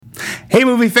Hey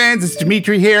movie fans, it's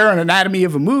Dimitri here on Anatomy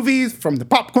of a Movie from the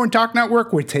Popcorn Talk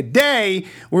Network, where today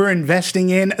we're investing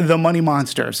in The Money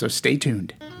Monster, so stay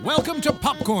tuned. Welcome to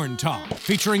Popcorn Talk,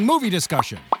 featuring movie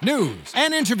discussion, news,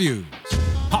 and interviews.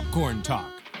 Popcorn Talk,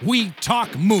 we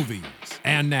talk movies.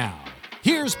 And now,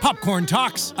 here's Popcorn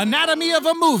Talk's Anatomy of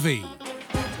a Movie.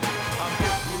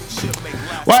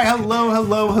 Why,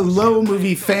 hello,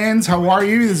 movie fans. How are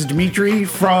you? This is Dimitri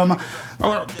from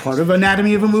part of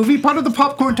Anatomy of a Movie, part of the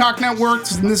Popcorn Talk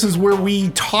Networks, and this is where we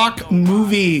talk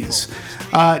movies.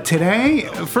 Today,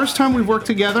 first time we've worked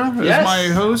together as my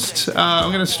host. I'm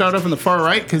going to start off on the far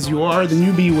right because you are the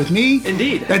newbie with me.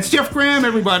 Indeed. That's Jeff Graham,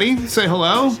 everybody. Say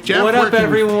hello. Jeff, what up,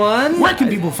 everyone? Where can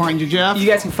people find you, Jeff? You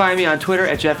guys can find me on Twitter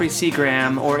at Jeffrey C.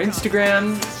 Graham or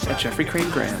Instagram at Jeffrey Crane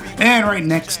Graham. And right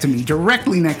next to me,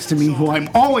 directly next to me, who I'm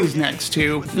always next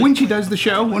to when she does the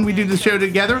show, when we do the show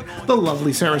together, the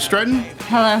lovely Sarah Strutton.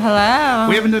 Hello, hello.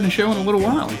 We haven't done a show in a little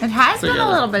while. It has been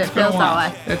a little bit. It feels that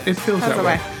way. It feels that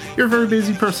way. You're a very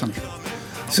busy person.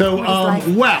 So,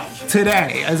 well,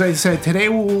 today, as I said, today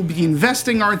we will be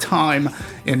investing our time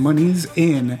and monies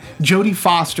in Jodie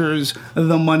Foster's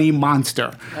The Money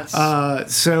Monster.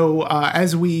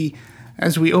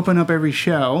 As we open up every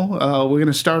show, we're going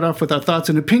to start off with our thoughts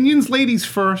and opinions. Ladies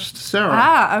first,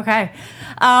 Sarah. Okay.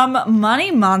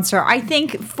 Money Monster. I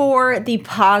think for the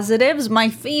positives, my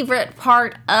favorite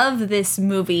part of this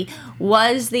movie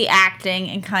was the acting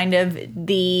and kind of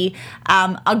the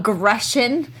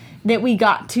aggression that we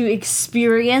got to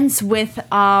experience with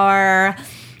our...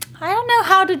 I don't know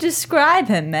how to describe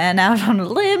him, man, out on a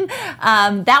limb.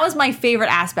 That was my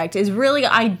favorite aspect, is really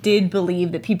I did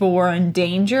believe that people were in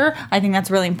danger. I think that's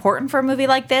really important for a movie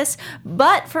like this.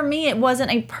 But for me, it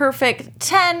wasn't a perfect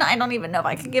 10. I don't even know if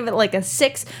I could give it like a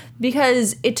 6,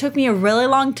 because it took me a really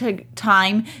long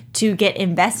time to get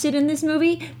invested in this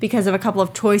movie because of a couple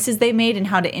of choices they made and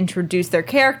how to introduce their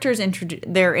characters,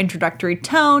 their introductory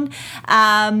tone.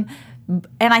 And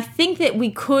I think that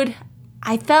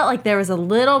I felt like there was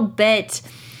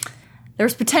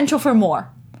potential for more.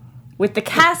 With the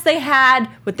cast they had,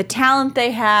 with the talent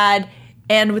they had,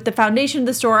 and with the foundation of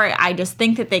the story, I just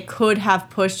think that they could have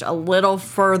pushed a little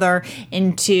further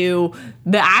into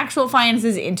the actual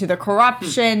finances, into the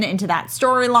corruption, into that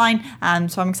storyline.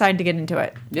 So I'm excited to get into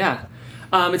it. Yeah.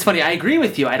 It's funny, I agree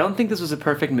with you. I don't think this was a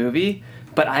perfect movie,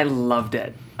 but I loved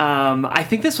it. I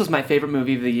think this was my favorite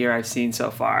movie of the year I've seen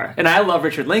so far. And I love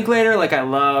Richard Linklater, like I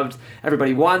loved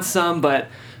Everybody Wants Some, but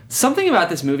something about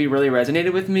this movie really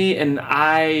resonated with me, and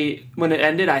when it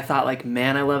ended, I thought, like,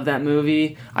 man, I love that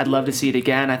movie. I'd love to see it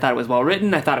again. I thought it was well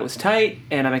written. I thought it was tight,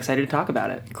 and I'm excited to talk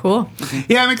about it. Cool.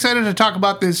 Yeah, I'm excited to talk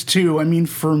about this, too. I mean,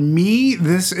 for me,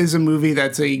 this is a movie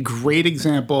that's a great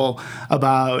example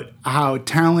about how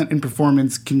talent and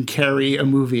performance can carry a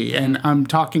movie, and I'm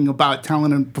talking about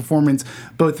talent and performance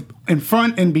both in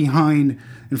front and behind.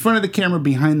 In front of the camera,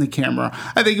 behind the camera.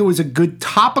 I think it was a good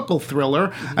topical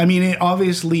thriller. I mean, it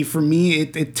obviously, for me,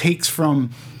 it takes from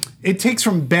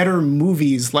better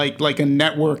movies like a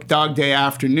network Dog Day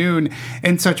Afternoon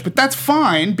and such. But that's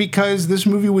fine because this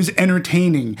movie was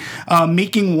entertaining.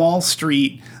 Making Wall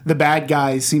Street the bad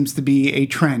guys seems to be a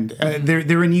trend.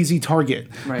 They're an easy target,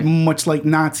 right. Much like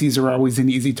Nazis are always an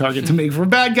easy target to make for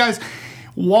bad guys.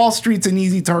 Wall Street's an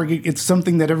easy target. It's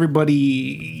something that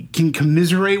everybody can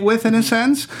commiserate with, in a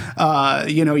sense.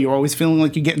 You're always feeling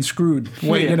like you're getting screwed.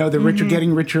 Yeah. The rich are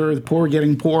getting richer, the poor are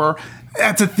getting poorer.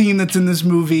 That's a theme that's in this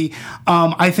movie.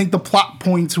 I think the plot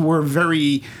points were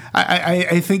very...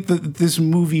 I think that this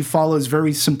movie follows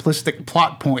very simplistic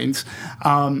plot points.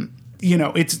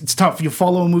 It's tough. You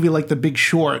follow a movie like The Big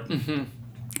Short,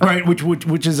 right,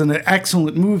 which is an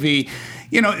excellent movie.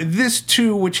 This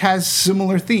too, which has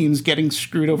similar themes, getting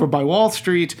screwed over by Wall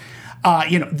Street.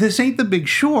 This ain't The Big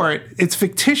Short. It's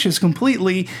fictitious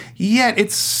completely, yet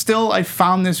it's still, I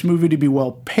found this movie to be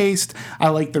well paced. I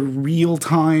like the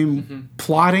real-time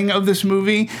plotting of this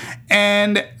movie,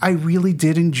 and I really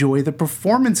did enjoy the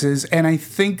performances, and I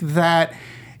think that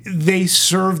they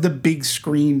serve the big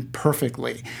screen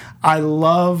perfectly. I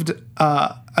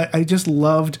just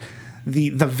loved the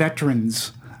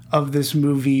veterans of this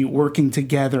movie working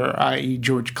together, i.e.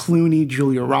 George Clooney,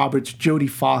 Julia Roberts, Jodie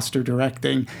Foster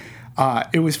directing.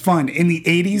 It was fun. In the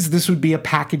 80s, this would be a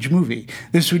package movie.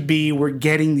 This would be, we're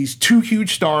getting these two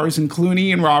huge stars in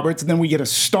Clooney and Roberts, and then we get a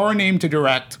star name to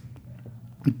direct.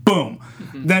 Boom.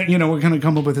 Then, we're going to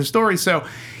come up with a story. So,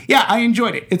 yeah, I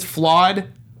enjoyed it. It's flawed,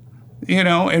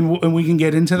 and we can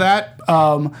get into that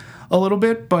a little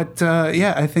bit, but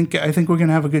I think we're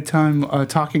gonna have a good time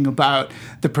talking about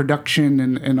the production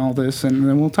and all this, and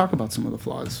then we'll talk about some of the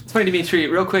flaws. It's funny, Dimitri,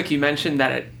 real quick, you mentioned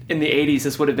that in the 80s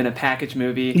this would have been a package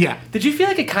movie. Yeah. Did you feel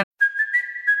like it kind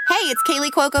it's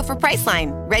Kaylee Cuoco for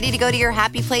Priceline. Ready to go to your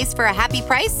happy place for a happy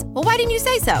price? Well, why didn't you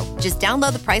say so? Just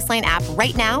download the Priceline app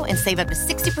right now and save up to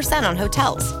 60% on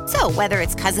hotels. So whether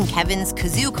it's Cousin Kevin's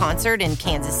Kazoo Concert in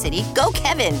Kansas City, go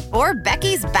Kevin, or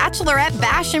Becky's Bachelorette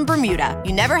Bash in Bermuda,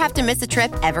 you never have to miss a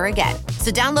trip ever again.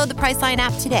 So download the Priceline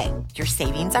app today. Your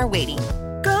savings are waiting.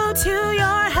 Go to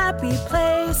your happy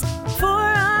place for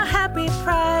a happy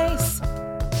price.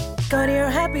 Go to your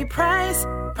happy price,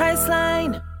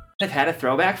 Priceline. It had a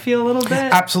throwback feel a little bit.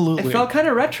 Absolutely. It felt kind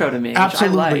of retro to me,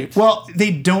 Absolutely. which I liked. Well,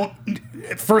 they don't.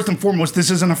 First and foremost, this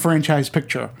isn't a franchise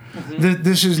picture.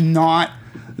 This is not.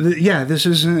 This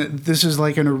is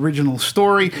like an original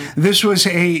story. This was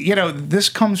this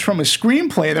comes from a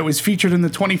screenplay that was featured in the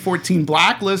 2014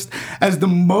 Blacklist as the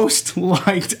most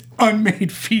liked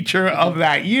unmade feature of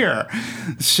that year.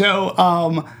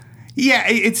 So,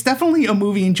 it's definitely a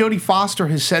movie, and Jodie Foster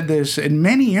has said this in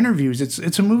many interviews.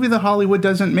 It's a movie that Hollywood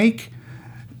doesn't make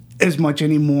as much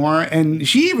anymore, and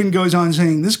she even goes on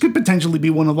saying this could potentially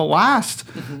be one of the last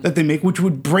that they make, which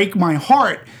would break my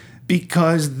heart.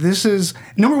 Because this is,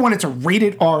 number one, it's a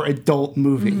rated R adult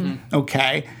movie,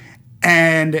 okay?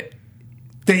 And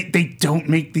they don't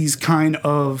make these kind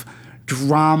of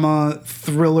drama,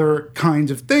 thriller kinds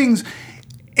of things.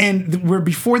 And where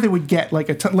before they would get like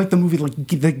the movie like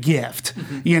The Gift,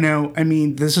 I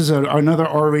mean, this is another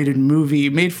R-rated movie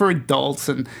made for adults.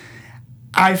 And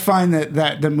I find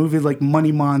that the movie like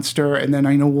Money Monster, and then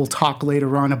I know we'll talk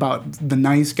later on about The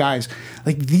Nice Guys,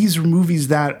 like these are movies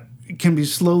that can be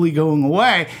slowly going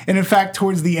away. And in fact,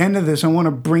 towards the end of this, I want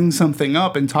to bring something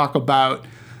up and talk about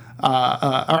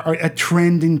a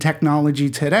trend in technology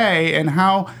today and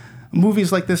how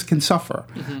movies like this can suffer.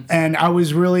 And I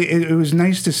was really, it was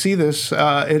nice to see this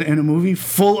in a movie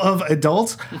full of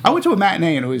adults. I went to a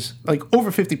matinee and it was like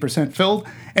over 50% filled.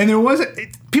 And there was,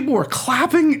 people were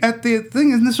clapping at the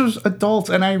thing, and this was adults.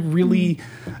 And I really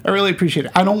appreciate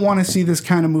it. I don't want to see this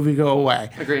kind of movie go away.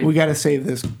 Agreed. We got to save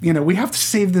this. We have to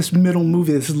save this middle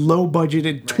movie, this low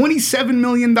budgeted, $27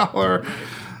 million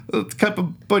type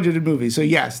of budgeted movie. So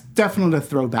yes, definitely a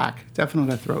throwback.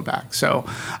 So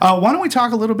why don't we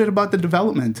talk a little bit about the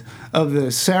development of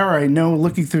this? Sarah, I know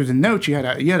looking through the notes, you had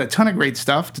a ton of great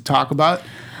stuff to talk about.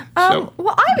 Well,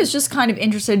 I was just kind of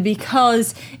interested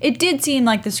because it did seem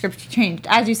like the script changed.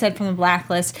 As you said, from the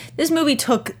Blacklist, this movie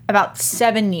took about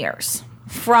 7 years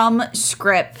from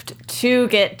script to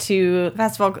get to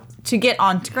festival to get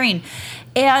on screen.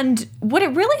 And what it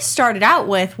really started out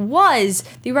with was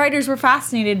the writers were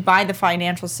fascinated by the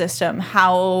financial system,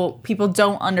 how people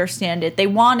don't understand it. They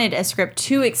wanted a script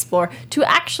to explore, to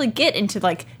actually get into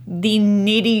like the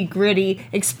nitty gritty,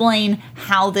 explain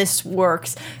how this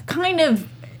works. Kind of,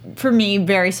 for me,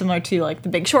 very similar to like The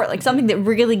Big Short, like something that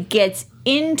really gets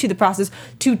into the process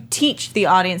to teach the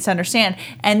audience to understand.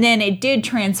 And then it did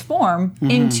transform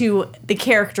into the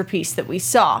character piece that we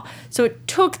saw. So it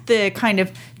took the kind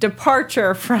of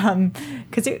departure from,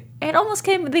 because it almost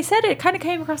came, they said it kind of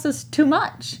came across as too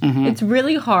much. It's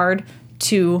really hard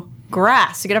to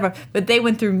grasp, to get over. But they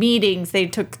went through meetings, they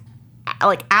took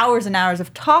like hours and hours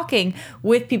of talking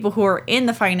with people who are in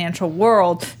the financial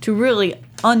world to really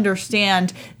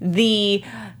understand the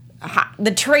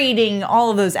trading,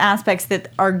 all of those aspects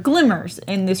that are glimmers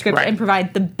in the script, and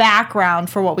provide the background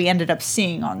for what we ended up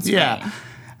seeing on screen. Yeah.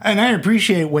 And I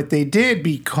appreciate what they did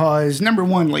because, number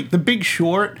one, like The Big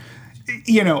Short,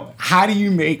 how do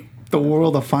you make the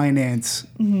world of finance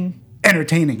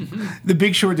entertaining? The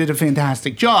Big Short did a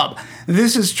fantastic job.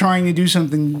 This is trying to do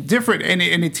something different, and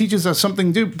it teaches us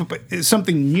something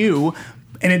new.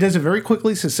 And it does it very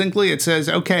quickly, succinctly. It says,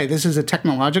 okay, this is a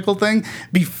technological thing.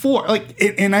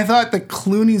 And I thought the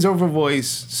Clooney's over voice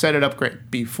set it up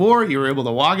great. Before, you were able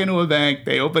to walk into a bank,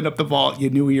 they opened up the vault, you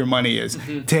knew where your money is.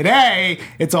 Today,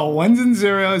 it's all ones and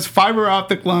zeros, fiber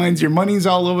optic lines, your money's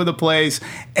all over the place,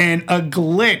 and a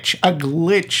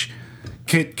glitch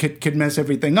could mess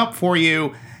everything up for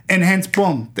you. And hence,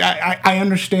 boom, I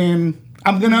understand.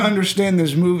 I'm going to understand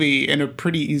this movie in a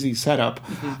pretty easy setup.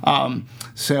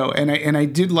 And I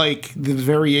did like the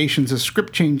variations of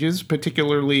script changes,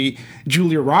 particularly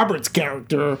Julia Roberts'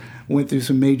 character went through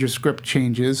some major script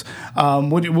changes.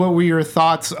 What were your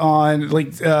thoughts on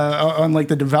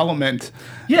the development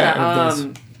of this?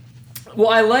 Well,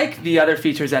 I like the other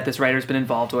features that this writer's been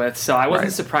involved with, so I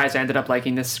wasn't surprised I ended up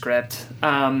liking this script.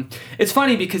 It's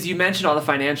funny because you mentioned all the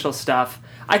financial stuff.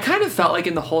 I kind of felt like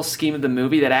in the whole scheme of the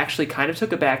movie that actually kind of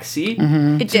took a back seat.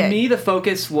 To me, the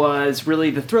focus was really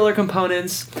the thriller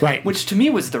components, which to me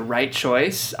was the right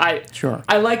choice. I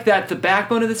like that the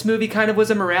backbone of this movie kind of was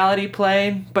a morality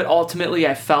play, but ultimately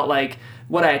I felt like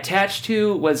what I attached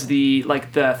to was the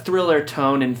thriller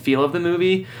tone and feel of the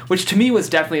movie, which to me was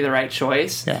definitely the right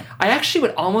choice. Yeah. I actually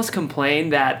would almost complain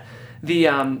that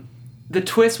the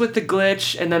twist with the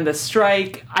glitch and then the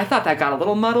strike, I thought that got a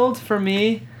little muddled for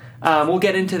me. We'll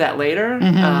get into that later.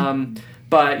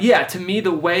 But yeah, to me,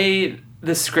 the way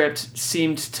the script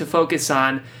seemed to focus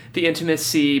on the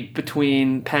intimacy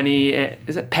between Patty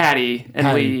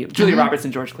and Lee, Julia Roberts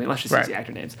and George Clooney. Let's just use the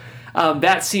actor names.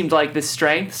 That seemed like the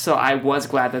strength, so I was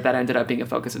glad that ended up being a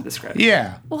focus of the script.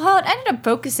 Yeah. Well, how it ended up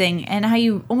focusing and how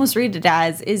you almost read it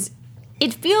as is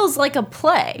it feels like a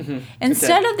play.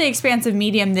 Instead of the expansive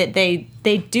medium that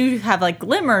they do have like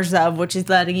glimmers of, which is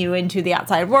letting you into the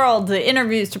outside world, the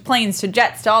interviews to planes to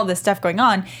jets to all this stuff going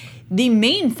on, the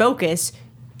main focus,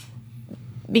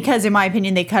 because in my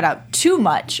opinion they cut out too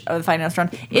much of the Final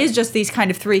Round, is just these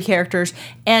kind of three characters,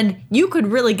 and you could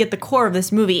really get the core of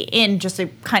this movie in just a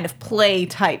kind of play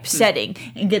type setting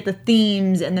and get the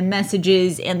themes and the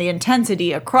messages and the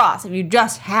intensity across if you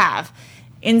just have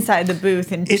inside the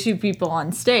booth and two people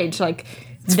on stage. Like,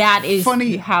 that is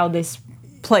funny how this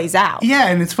plays out. Yeah,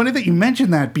 and it's funny that you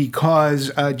mentioned that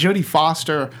because Jodie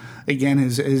Foster, again,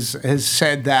 has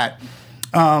said that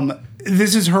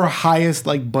this is her highest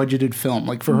budgeted film.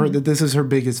 Like, for her, that this is her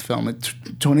biggest film. It's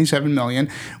 $27 million,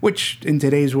 which in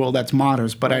today's world that's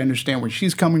modest, but I understand where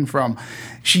she's coming from.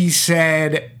 She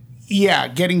said, yeah,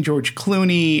 getting George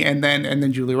Clooney and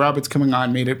then Julia Roberts coming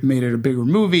on made it a bigger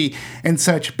movie and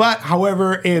such. But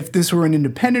however, if this were an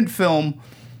independent film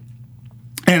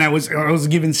and I was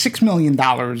given $6 million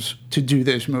to do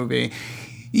this movie,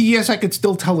 yes, I could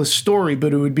still tell a story,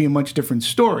 but it would be a much different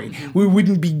story. We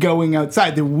wouldn't be going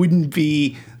outside. There wouldn't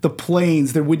be the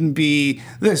planes. There wouldn't be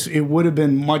this. It would have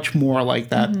been much more like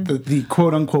that. The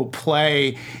quote unquote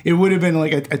play. It would have been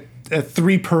like a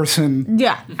three-person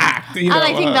act. And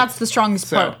I think that's the strongest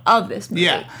part of this movie,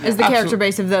 is the character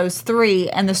base of those three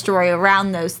and the story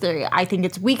around those three. I think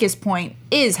its weakest point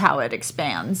is how it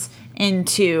expands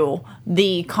into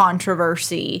the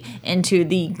controversy, into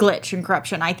the glitch and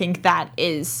corruption. I think that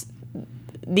is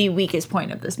the weakest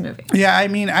point of this movie. Yeah, I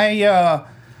mean,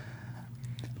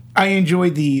 I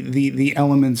enjoyed the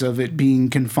elements of it being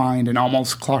confined and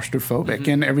almost claustrophobic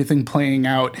and everything playing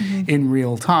out in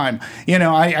real time. You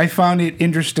know, I found it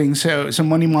interesting. So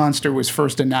Money Monster was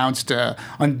first announced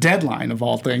on Deadline, of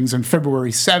all things, on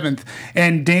February 7th.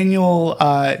 And Daniel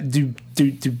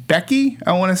Dubecki,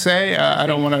 I want to say. I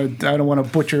don't want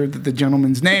to butcher the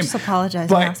gentleman's name. Just apologize.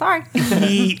 But sorry.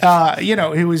 He,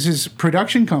 it was his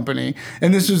production company,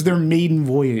 and this was their maiden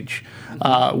voyage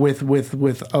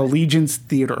with Allegiance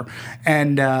Theater.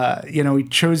 And, he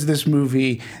chose this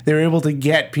movie. They were able to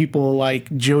get people like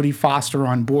Jodie Foster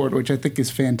on board, which I think is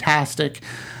fantastic.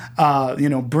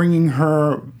 Bringing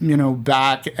her,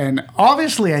 back. And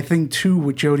obviously, I think, too,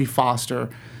 with Jodie Foster,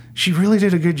 she really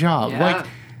did a good job. Yeah.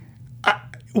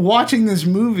 Watching this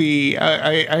movie,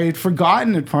 I had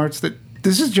forgotten at parts that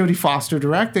this is Jodie Foster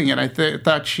directing, and I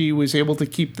thought she was able to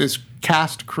keep this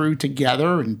cast crew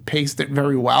together and paced it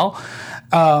very well.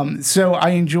 So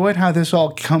I enjoyed how this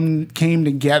all came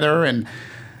together and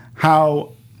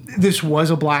how this was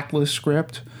a blacklist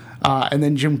script. And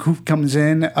then Jim Koop comes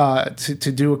in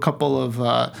to do a couple of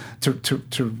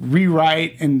to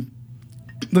rewrite and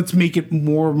let's make it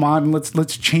more modern.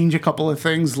 Let's change a couple of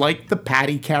things, like the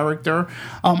Patty character.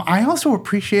 I also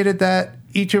appreciated that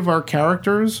each of our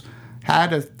characters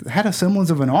had a semblance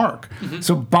of an arc.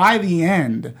 So by the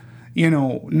end,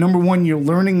 number one, you're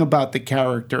learning about the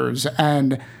characters,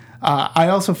 and I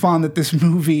also found that this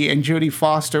movie and Jodie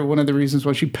Foster, one of the reasons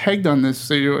why she pegged on this,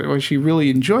 why she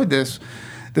really enjoyed this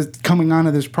coming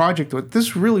onto this project,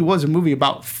 this really was a movie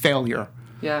about failure.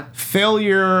 Yeah.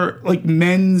 Failure, like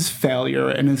men's failure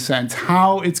in a sense,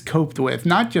 how it's coped with,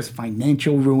 not just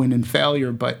financial ruin and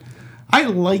failure, but I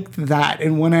liked that.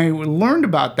 And when I learned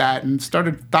about that and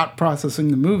started thought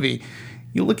processing the movie,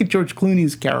 you look at George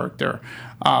Clooney's character,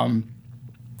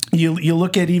 you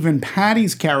look at even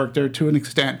Patty's character to an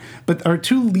extent, but our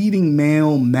two leading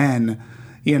male men,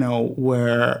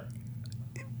 where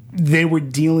they were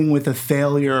dealing with a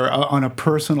failure on a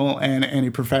personal and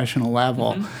a professional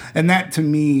level. And that, to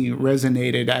me,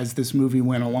 resonated as this movie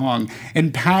went along.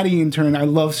 And Patty, in turn, I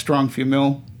love strong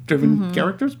female-driven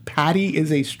characters. Patty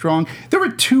is a strong... There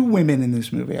were two women in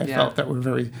this movie, I felt, that were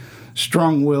very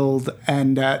strong-willed,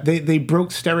 and they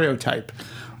broke stereotype.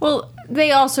 Well,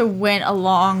 they also went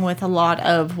along with a lot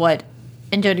of what...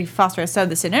 And Jodie Foster has said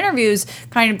this in interviews,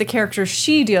 kind of the characters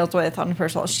she deals with on a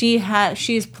personal.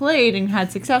 She's played and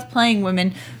had success playing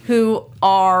women who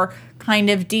are kind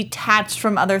of detached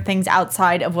from other things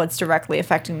outside of what's directly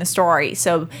affecting the story.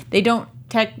 So they don't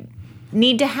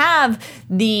need to have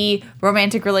the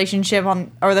romantic relationship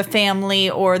or the family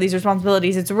or these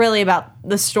responsibilities. It's really about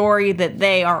the story that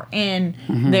they are in,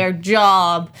 their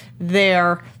job,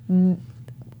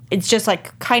 it's just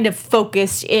like kind of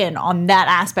focused in on that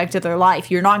aspect of their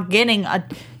life. You're not getting a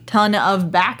ton of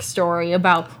backstory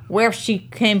about where she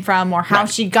came from or how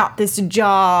she got this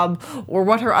job or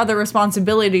what her other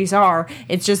responsibilities are.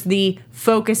 It's just the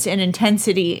focus and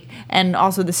intensity and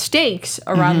also the stakes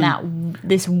around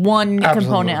this one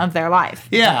component of their life.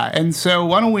 Yeah, and so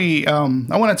why don't we? I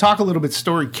want to talk a little bit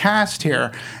story cast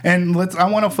here, and I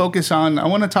want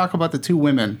to talk about the two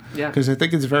women, because I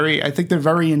think they're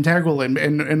very integral,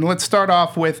 and let's start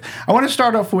off with. I want to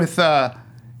start off with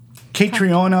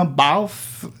Catriona Balfe.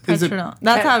 Is it?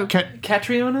 That's how.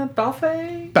 Catriona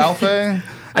Balfe? Balfe.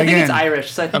 I think it's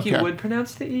Irish, so I think you would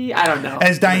pronounce the E. I don't know.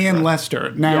 As Diane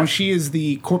Lester. Now she is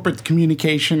the corporate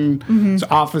communications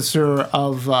officer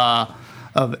of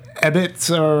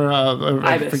Ibis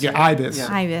Ibis. Yeah.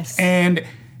 Ibis. And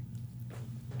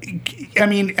I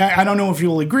mean, I don't know if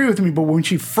you'll agree with me, but when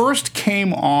she first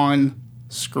came on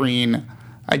screen,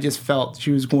 I just felt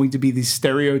she was going to be the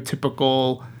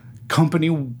stereotypical company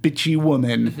bitchy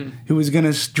woman who was going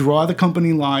to draw the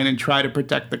company line and try to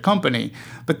protect the company.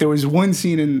 But there was one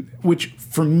scene in which,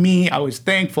 for me, I was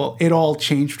thankful. It all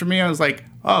changed for me. I was like,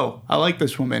 oh, I like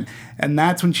this woman. And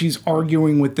that's when she's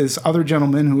arguing with this other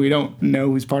gentleman who we don't know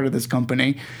who's part of this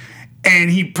company. And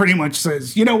he pretty much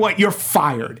says, you know what, you're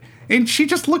fired. And she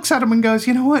just looks at him and goes,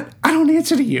 you know what, I don't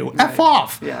answer to you. F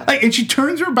off. Yeah. And she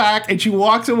turns her back and she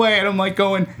walks away. And I'm like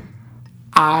going,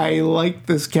 I like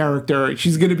this character.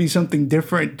 She's going to be something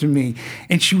different to me.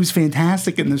 And she was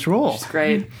fantastic in this role. She's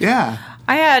great. Yeah.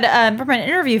 I had from an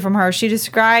interview from her, she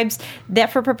describes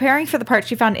that for preparing for the part,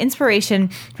 she found inspiration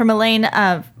from Elaine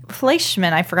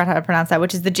Fleischman, I forgot how to pronounce that,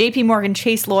 which is the J.P. Morgan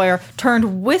Chase lawyer turned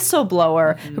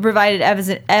whistleblower who provided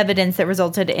evidence that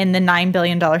resulted in the $9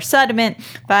 billion settlement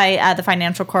by the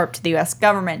Financial Corp to the U.S.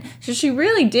 government. So she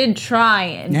really did try,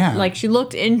 and she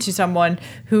looked into someone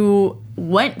who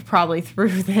went probably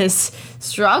through this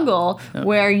struggle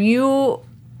where you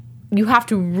have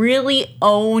to really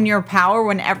own your power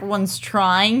when everyone's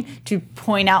trying to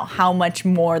point out how much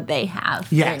more they have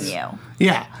than you.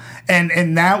 Yeah.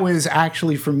 And that was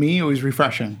actually, for me, it was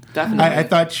refreshing. Definitely. I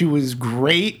thought she was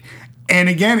great. And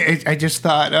again, I just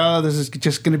thought, oh, this is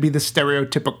just going to be the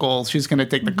stereotypical, she's going to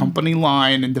take the company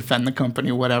line and defend the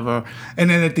company, whatever. And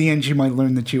then at the end, she might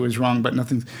learn that she was wrong, but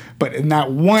in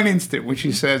that one instant when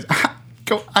she says,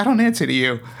 I don't answer to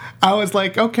you, I was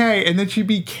like, okay. And then she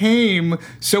became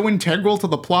so integral to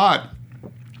the plot,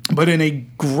 but in a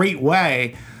great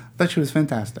way, that she was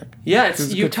fantastic. Yeah,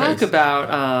 you talk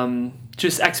about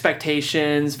just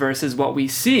expectations versus what we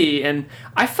see, and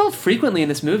I felt frequently in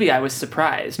this movie I was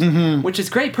surprised, which is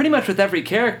great pretty much with every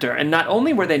character. And not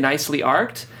only were they nicely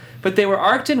arced, but they were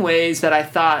arced in ways that I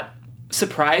thought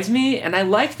surprised me, and I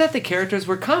liked that the characters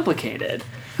were complicated.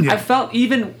 I felt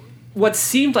even what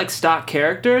seemed like stock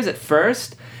characters at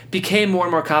first became more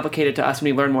and more complicated to us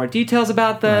when we learned more details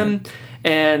about them.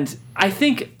 And I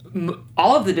think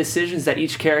all of the decisions that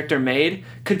each character made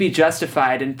could be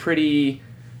justified in pretty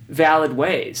valid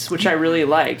ways, which I really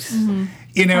liked.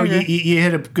 You know, you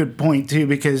hit a good point too,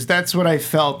 because that's what I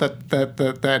felt,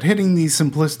 that hitting these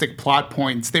simplistic plot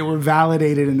points, they were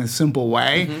validated in a simple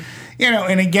way. You know,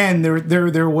 and again,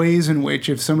 there are ways in which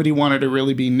if somebody wanted to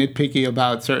really be nitpicky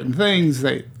about certain things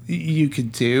that you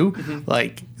could do,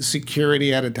 like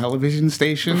security at a television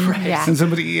station. Right. Yeah. And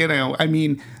somebody, you know, I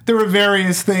mean, there were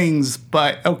various things,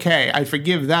 but okay, I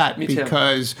forgive that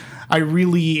because I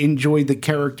really enjoyed the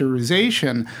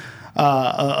characterization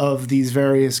of these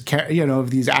various, of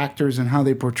these actors and how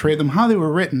they portray them, how they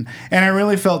were written. And I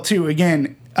really felt too,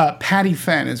 again, Patty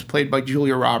Fenn is played by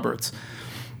Julia Roberts.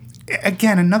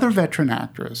 Again, another veteran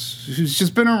actress who's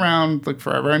just been around like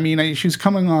forever. I mean, she's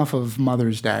coming off of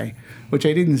Mother's Day, which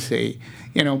I didn't see,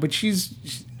 but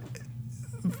she's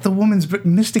the woman's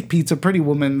Mystic Pizza, Pretty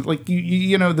Woman, like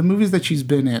you know, the movies that she's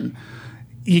been in,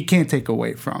 you can't take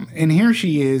away from. And here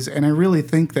she is, and I really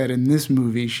think that in this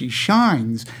movie she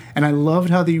shines. And I loved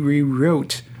how they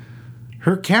rewrote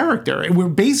her character. Where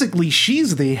basically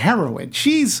she's the heroine.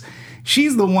 She's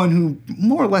the one who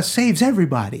more or less saves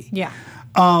everybody. Yeah.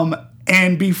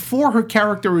 And before her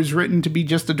character was written to be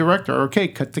just a director, okay,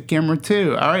 cut to camera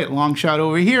 2. All right, long shot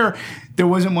over here. There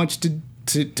wasn't much to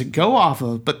go off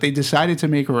of, but they decided to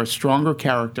make her a stronger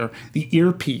character. The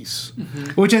earpiece,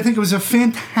 which I think was a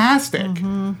fantastic.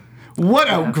 What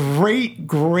a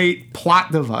great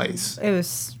plot device. It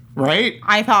was right.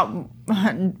 I thought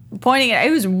pointing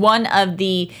it was one of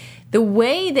the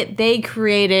way that they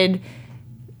created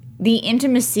the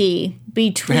intimacy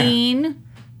between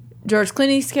George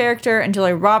Clooney's character and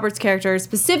Julia Roberts' character,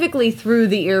 specifically through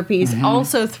the earpiece,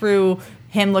 also through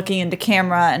him looking into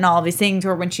camera and all of these things,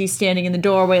 or when she's standing in the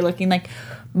doorway looking like,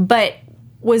 but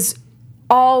was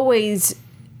always,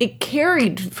 it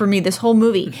carried for me this whole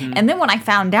movie. And then when I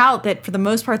found out that for the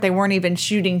most part they weren't even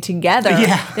shooting together,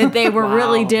 that they were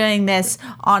really doing this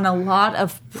on a lot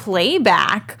of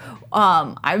playback,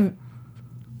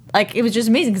 it was just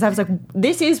amazing because I was like,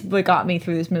 this is what got me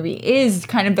through this movie, is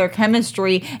kind of their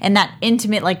chemistry and that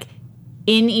intimate, like,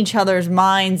 in each other's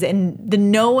minds and the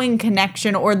knowing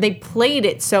connection, or they played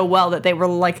it so well that they were,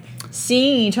 like,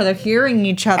 seeing each other, hearing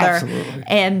each other. Absolutely.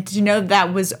 And,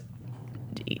 that was...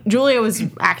 Julia was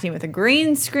acting with a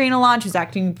green screen a lot. She was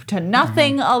acting to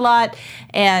nothing a lot,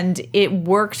 and it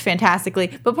worked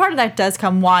fantastically. But part of that does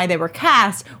come why they were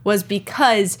cast was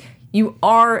because... you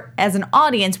are, as an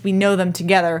audience, we know them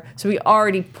together, so we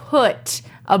already put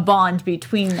a bond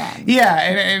between them.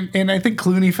 Yeah, and I think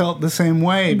Clooney felt the same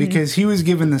way because he was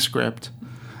given the script.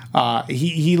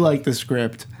 He liked the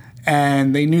script,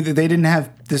 and they knew that they didn't have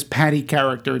this Patty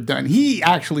character done. He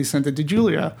actually sent it to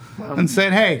Julia and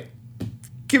said, hey,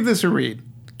 give this a read.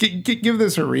 Give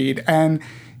this a read. And...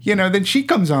 then she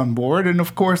comes on board, and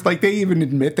of course, like, they even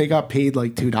admit they got paid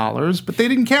like $2, but they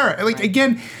didn't care. Like,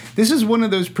 again, this is one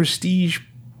of those prestige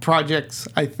projects,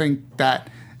 I think, that,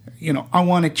 I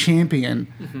want to champion,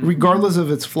 regardless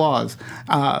of its flaws,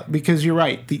 because you're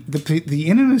right. The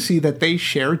intimacy that they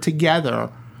shared together,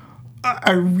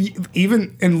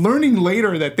 even and learning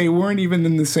later that they weren't even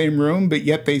in the same room, but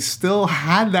yet they still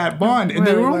had that bond, and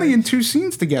they were only in 2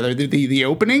 scenes together: the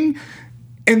opening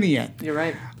and the end. You're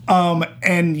right.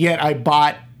 And yet I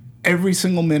bought every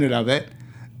single minute of it.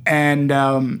 And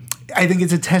I think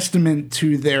it's a testament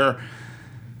to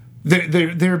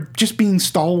they're just being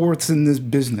stalwarts in this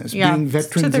business, being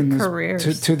veterans in this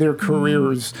careers. To their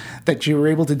careers, that you were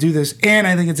able to do this. And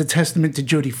I think it's a testament to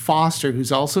Jodie Foster,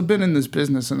 who's also been in this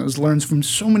business and has learned from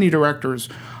so many directors.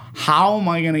 How am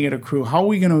I going to get a crew? How are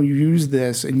we going to use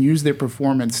this and use their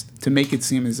performance to make it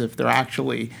seem as if they're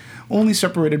actually only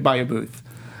separated by a booth?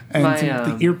 And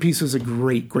the earpiece is a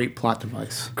great plot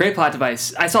device. Great plot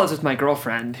device. I saw this with my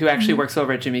girlfriend, who actually works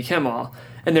over at Jimmy Kimmel.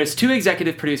 And there's 2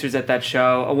 executive producers at that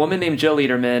show, a woman named Jill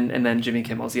Lederman, and then Jimmy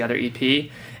Kimmel's the other EP.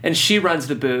 And she runs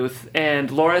the booth.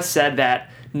 And Laura said that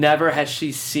never has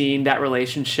she seen that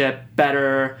relationship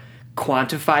better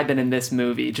quantified than in this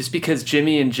movie, just because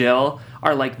Jimmy and Jill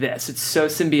are like this. It's so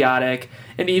symbiotic.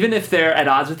 And even if they're at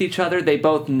odds with each other, they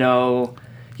both know...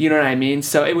 You know what I mean?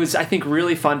 So it was, I think,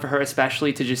 really fun for her,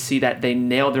 especially to just see that they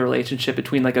nailed the relationship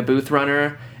between, like, a booth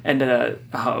runner and a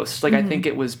host. Like, I think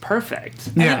it was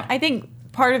perfect. Yeah. I think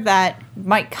part of that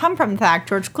might come from the fact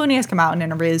George Clooney has come out in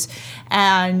interviews,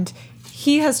 and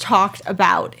he has talked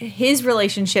about his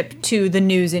relationship to the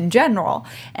news in general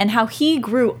and how he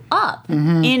grew up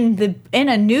in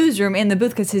a newsroom in the booth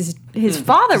because his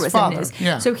father was in news.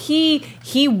 Yeah. So he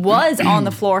was on the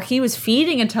floor. He was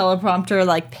feeding a teleprompter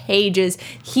like pages.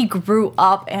 He grew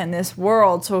up in this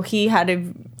world, so he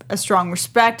had a strong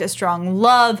respect, a strong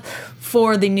love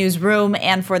for the newsroom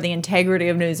and for the integrity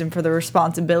of news and for the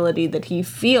responsibility that he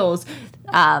feels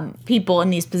people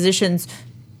in these positions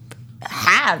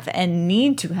have and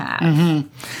need to have.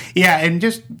 Yeah, and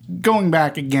just going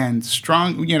back again,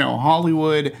 strong,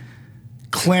 Hollywood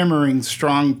clamoring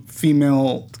strong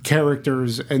female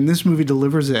characters, and this movie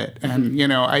delivers it. And,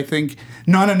 I think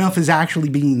not enough is actually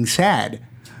being said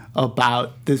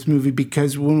about this movie,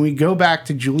 because when we go back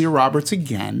to Julia Roberts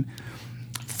again,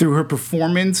 through her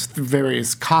performance, through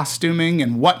various costuming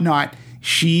and whatnot,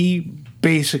 she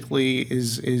basically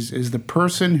is the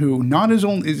person who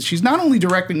she's not only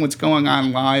directing what's going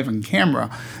on live on camera,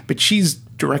 but she's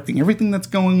directing everything that's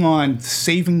going on,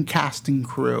 saving cast and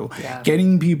crew,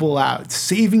 getting people out,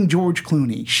 saving George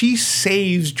Clooney. She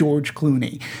saves George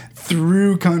Clooney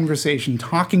through conversation,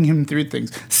 talking him through things.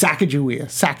 Sacagawea.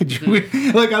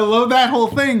 Like, I love that whole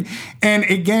thing. And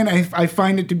again, I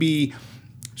find it to be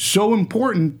so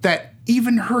important that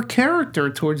even her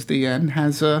character towards the end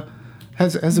has a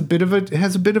bit of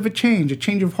a change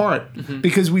of heart,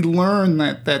 because we learn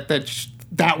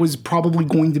that was probably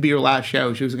going to be her last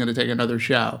show. She was going to take another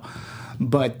show,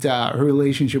 but her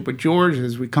relationship with George,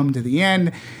 as we come to the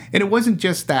end, and it wasn't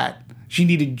just that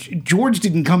George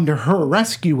didn't come to her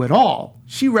rescue at all.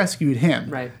 She rescued him,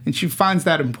 right? And she finds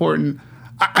that important.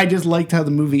 I just liked how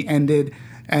the movie ended,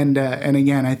 and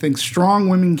again, I think strong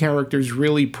women characters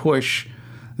really push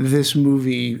this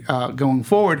movie going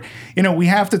forward. We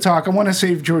have to talk. I want to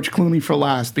save George Clooney for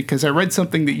last because I read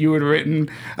something that you had written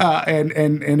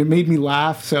and it made me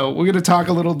laugh. So we're going to talk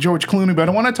a little George Clooney, but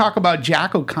I want to talk about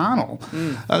Jack O'Connell.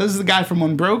 This is the guy from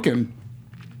Unbroken.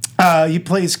 He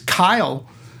plays Kyle.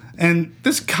 And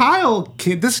this Kyle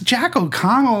kid, this Jack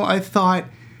O'Connell, I thought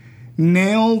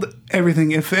nailed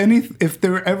everything. If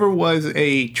there ever was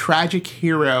a tragic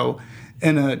hero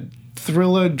in a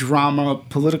thriller drama,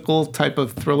 political type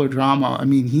of thriller drama, I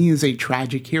mean, he is a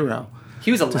tragic hero.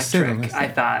 He was electric, I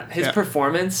thought. His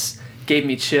performance gave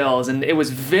me chills, and it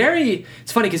was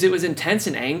it's funny because it was intense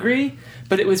and angry,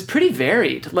 but it was pretty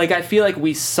varied. Like, I feel like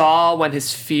we saw when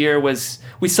his anger was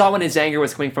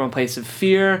coming from a place of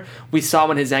fear. We saw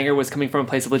when his anger was coming from a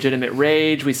place of legitimate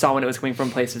rage. We saw when it was coming from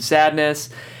a place of sadness.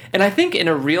 And I think in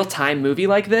a real-time movie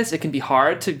like this, it can be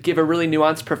hard to give a really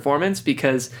nuanced performance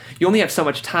because you only have so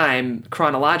much time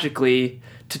chronologically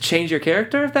to change your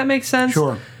character, if that makes sense.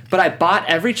 Sure. But I bought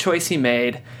every choice he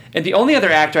made. And the only other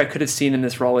actor I could have seen in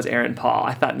this role was Aaron Paul.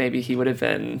 I thought maybe he would have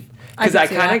been... Because I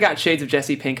kind of got shades of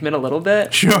Jesse Pinkman a little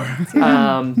bit. Sure.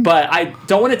 But I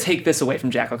don't want to take this away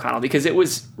from Jack O'Connell because it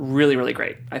was really, really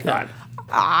great, I thought.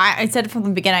 I said from the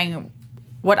beginning,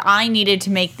 what I needed to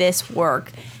make this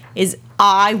work is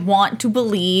I want to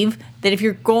believe that if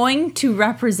you're going to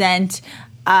represent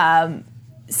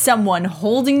someone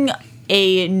holding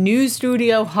a news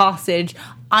studio hostage,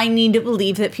 I need to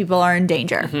believe that people are in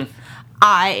danger. Mm-hmm.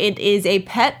 It is a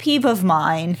pet peeve of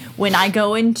mine when I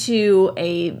go into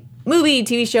a movie,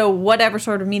 TV show, whatever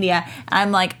sort of media, and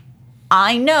I'm like,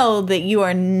 I know that you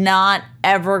are not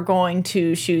ever going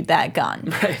to shoot that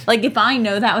gun. Right. Like, if I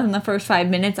know that within the first 5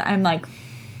 minutes, I'm like...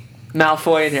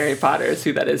 Malfoy and Harry Potter is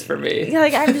who that is for me.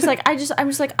 Like,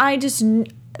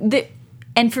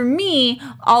 and for me,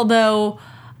 although...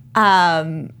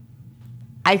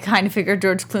 I kind of figured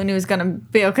George Clooney was going to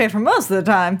be okay for most of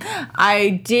the time.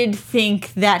 I did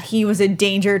think that he was a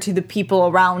danger to the people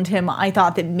around him. I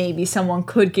thought that maybe someone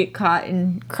could get caught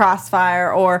in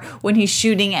crossfire, or when he's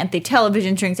shooting at the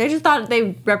television strings. I just thought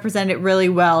they represented it really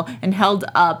well and held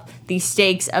up the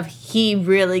stakes of he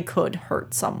really could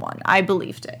hurt someone. I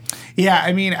believed it. Yeah,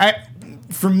 I mean,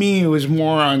 for me, it was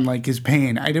more on like his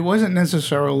pain. I wasn't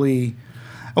necessarily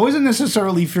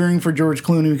fearing for George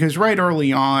Clooney because right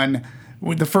early on,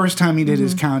 the first time he did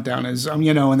his countdown is, in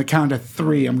the count of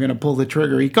 3, I'm going to pull the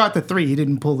trigger. He got to 3, he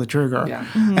didn't pull the trigger. Yeah.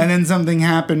 Mm-hmm. And then something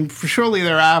happened shortly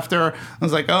thereafter. I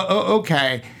was like, oh,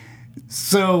 okay.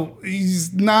 So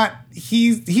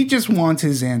he just wants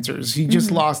his answers. He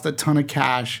just lost a ton of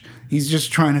cash. He's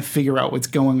just trying to figure out what's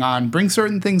going on, bring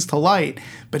certain things to light.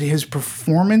 But his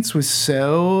performance was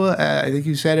so, I think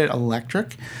you said it,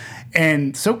 electric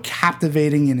and so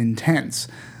captivating and intense.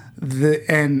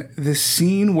 The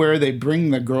scene where they bring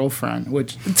the girlfriend,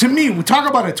 which to me, we talk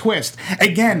about a twist.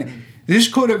 Again, this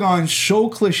could have gone so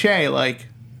cliche, like,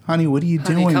 honey, what are you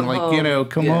doing? Come like, home.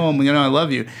 Come home, I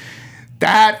love you.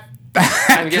 That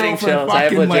I'm getting chills. I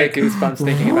have legit goosebumps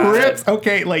thinking about it.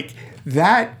 Okay, like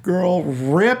that girl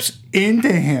rips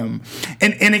into him.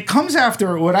 And it comes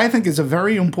after what I think is a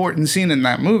very important scene in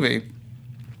that movie.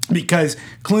 Because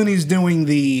Clooney's doing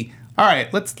the all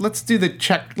right, let's do the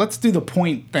check. Let's do the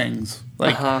point things.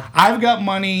 Like, I've got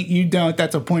money, you don't.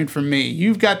 That's a point for me.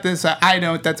 You've got this, I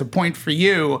don't. That's a point for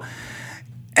you.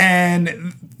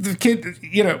 And the kid,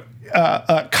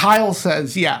 Kyle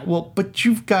says, yeah, well, but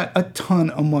you've got a ton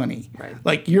of money. Right.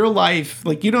 Like, your life,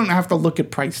 like, you don't have to look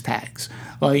at price tags.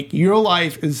 Like, your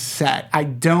life is set. I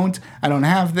don't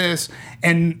have this.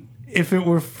 And if it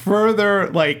were further,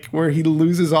 like, where he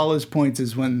loses all his points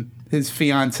is when his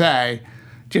fiancée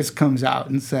just comes out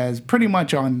and says pretty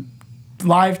much on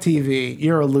live TV,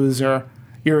 you're a loser,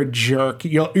 you're a jerk,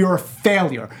 you're a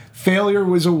failure. Failure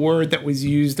was a word that was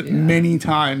used many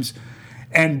times.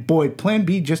 And boy, Plan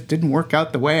B just didn't work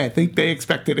out the way I think they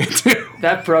expected it to.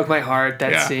 That broke my heart,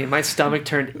 that scene. My stomach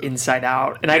turned inside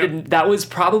out. And that was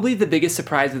probably the biggest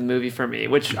surprise of the movie for me,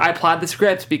 which I applaud the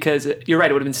script because you're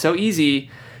right, it would have been so easy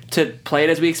to play it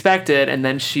as we expected, and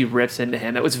then she rips into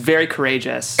him. It was very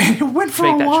courageous. And it went for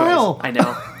a while. Choice. I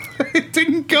know. It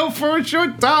didn't go for a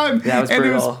short time. That was and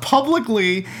brutal. It was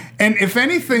publicly. And if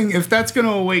anything, if that's going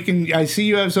to awaken, I see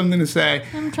you have something to say.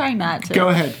 I'm trying not to. Go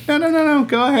ahead. No.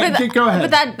 Go ahead. Go ahead.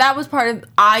 But that was part of.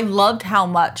 I loved how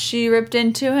much she ripped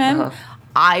into him.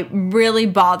 I really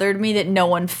bothered me that no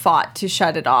one fought to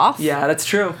shut it off. Yeah, that's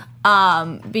true.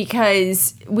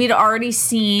 Because we'd already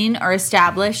seen or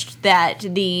established that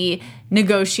the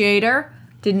negotiator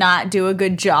did not do a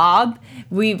good job.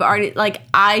 We've already,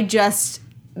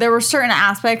 there were certain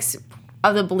aspects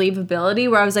of the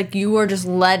believability where I was like, you are just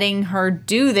letting her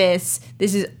do this.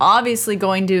 This is obviously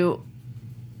going to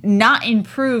not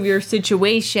improve your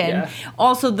situation. Yeah.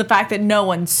 Also, the fact that no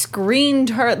one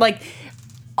screened her, like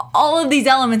all of these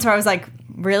elements where I was like,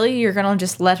 really? You're gonna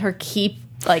just let her keep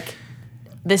like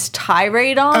this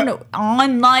tirade on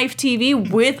live TV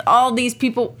with all these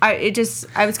people? I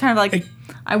was kind of like,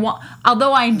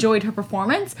 although I enjoyed her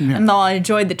performance and though I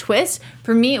enjoyed the twist,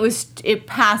 for me it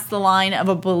passed the line of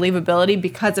a believability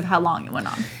because of how long it went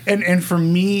on. And for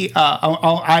me,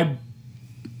 I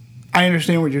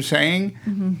understand what you're saying.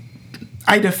 Mm-hmm.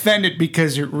 I defend it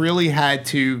because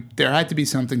there had to be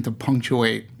something to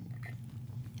punctuate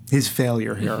his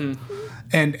failure here. Mm-hmm.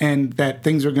 And that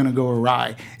things are going to go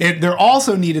awry. There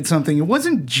also needed something. It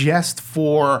wasn't just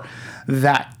for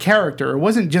that character. It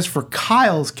wasn't just for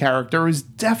Kyle's character. It was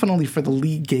definitely for the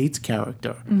Lee Gates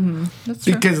character. Mm-hmm. That's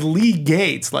true. Because Lee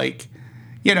Gates,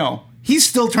 he's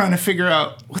still trying to figure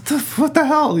out what the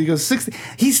hell. He goes 60.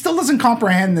 He still doesn't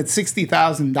comprehend that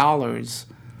 $60,000,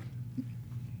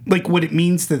 like what it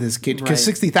means to this kid. Because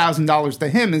 $60,000 to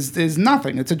him is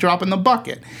nothing. It's a drop in the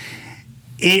bucket.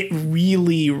 It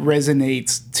really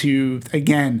resonates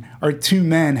our two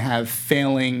men have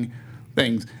failing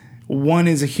things. One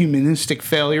is a humanistic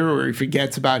failure where he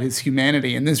forgets about his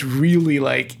humanity. And this really,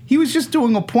 he was just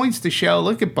doing a points to show,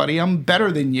 look at buddy, I'm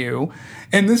better than you.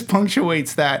 And this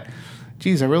punctuates that,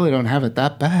 geez, I really don't have it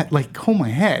that bad. Oh my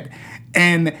head.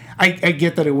 And I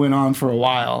get that it went on for a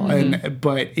while. Mm-hmm.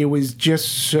 But it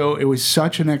was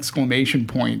such an exclamation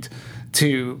point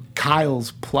to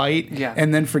Kyle's plight,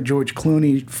 and then for George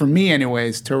Clooney, for me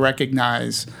anyways, to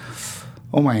recognize,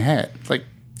 oh my head,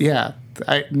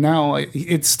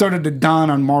 it started to dawn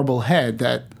on Marblehead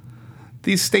that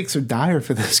these stakes are dire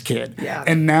for this kid,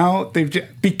 and now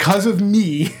because of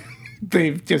me,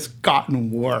 they've just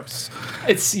gotten worse.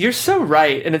 You're so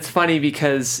right, and it's funny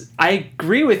because I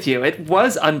agree with you. It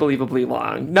was unbelievably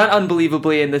long, not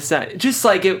unbelievably in the sense, just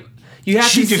like it. You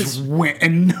have she just went,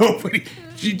 and nobody.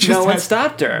 No one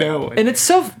stopped her. No. And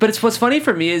but what's funny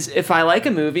for me is if I like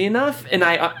a movie enough and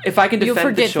if I can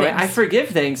defend the choice, I forgive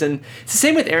things. And it's the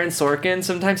same with Aaron Sorkin.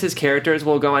 Sometimes his characters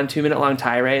will go on 2-minute long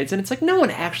tirades and it's like, no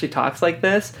one actually talks like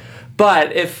this.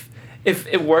 But if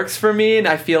it works for me and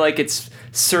I feel like it's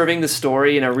serving the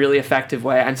story in a really effective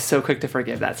way, I'm so quick to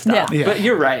forgive that stuff. Yeah. But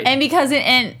you're right. And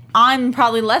and I'm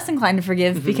probably less inclined to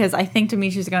forgive because I think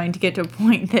Demetrius is going to get to a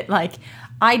point that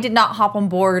I did not hop on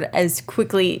board as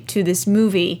quickly to this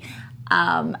movie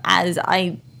as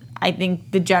I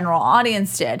think the general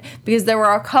audience did, because there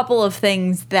were a couple of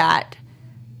things that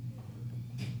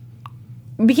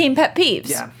became pet peeves.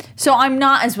 Yeah. So I'm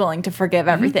not as willing to forgive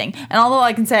everything. And although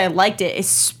I can say I liked it,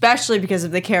 especially because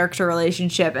of the character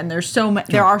relationship, and there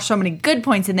are so many good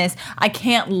points in this, I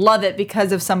can't love it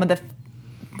because of some of the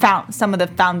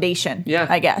foundation. Yeah.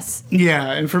 I guess.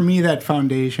 Yeah, and for me that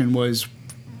foundation was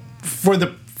for the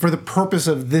purpose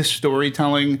of this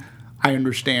storytelling. I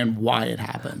understand why it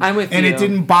happened. I'm with you. And it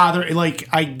didn't bother.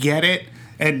 I get it.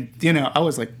 And, I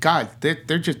was like, God,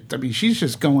 they're just, she's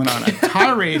just going on a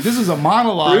tirade. This is a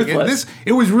monologue. Ruthless. And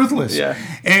it was ruthless. Yeah.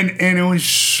 And it was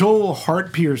so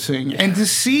heart-piercing. Yeah. And to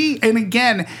see, and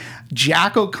again,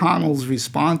 Jack O'Connell's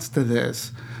response to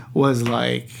this was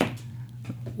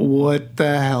what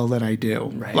the hell did I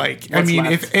do? Right.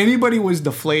 If anybody was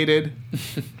deflated...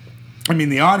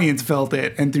 the audience felt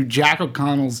it, and through Jack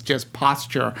O'Connell's just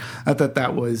posture, I thought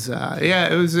that was,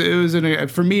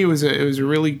 for me, it was a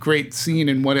really great scene,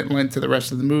 and what it lent to the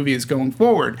rest of the movie is going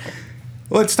forward.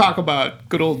 Let's talk about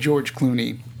good old George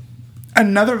Clooney,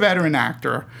 another veteran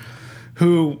actor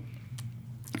who,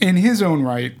 in his own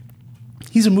right,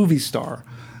 he's a movie star.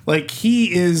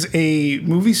 He is a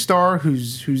movie star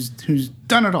who's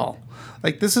done it all.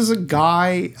 This is a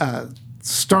guy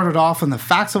started off in The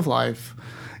Facts of Life.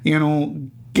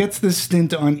 Gets this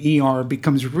stint on ER,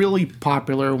 becomes really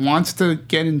popular, wants to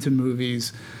get into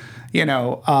movies,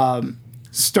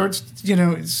 starts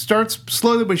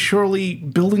slowly but surely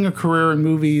building a career in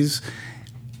movies,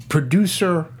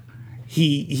 producer,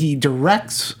 he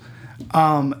directs,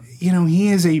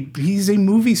 he's a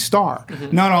movie star.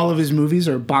 Mm-hmm. Not all of his movies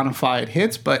are bona fide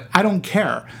hits, but I don't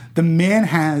care. The man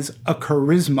has a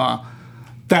charisma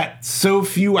that so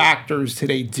few actors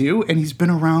today do, and he's been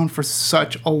around for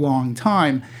such a long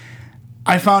time.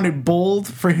 I found it bold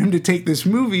for him to take this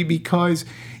movie because,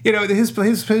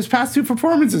 his past two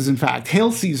performances, in fact,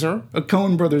 Hail Caesar, a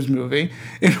Coen Brothers movie,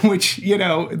 in which,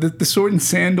 the sword and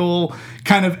sandal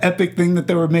kind of epic thing that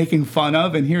they were making fun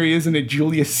of, and here he is in a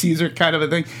Julius Caesar kind of a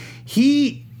thing.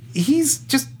 He's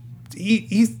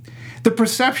the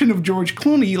perception of George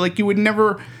Clooney, you would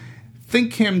never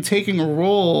think him taking a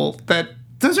role that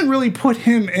doesn't really put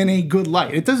him in a good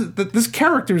light. It doesn't. This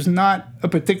character is not a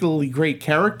particularly great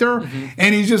character,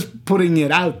 and he's just putting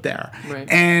it out there. Right.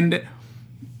 And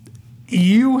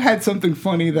you had something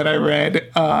funny that I read,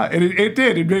 and it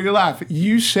made me laugh.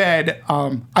 You said,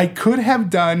 I could have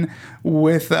done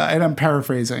with, and I'm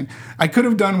paraphrasing, I could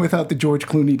have done without the George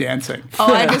Clooney dancing.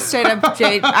 Oh, I just straight up,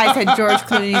 I said George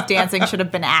Clooney's dancing should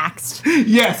have been axed.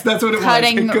 Yes, that's what it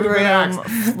Cutting was. It could have been room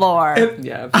axed. floor.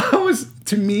 Yeah.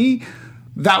 To me,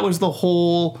 that was the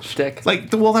whole Shtick.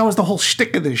 that was the whole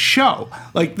shtick of this show.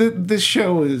 Like this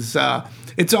show is,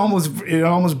 it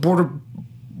almost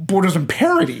borders on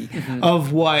parody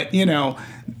of what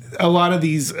a lot of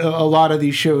these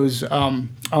shows on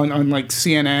like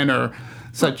CNN or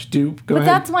such do. Go But ahead.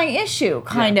 that's my issue,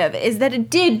 kind of, is that it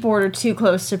did border too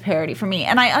close to parody for me.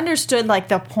 And I understood, like,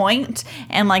 the point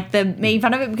and, like, the making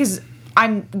fun of it, because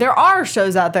there are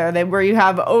shows out there where you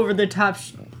have over-the-top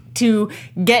to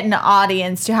get an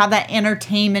audience, to have that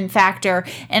entertainment factor.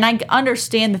 And I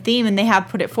understand the theme, and they have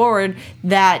put it forward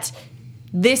that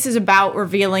this is about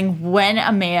revealing when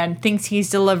a man thinks he's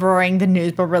delivering the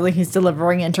news, but really he's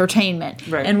delivering entertainment.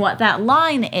 Right. And what that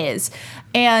line is.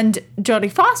 And Jodie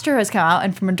Foster has come out,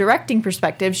 and from a directing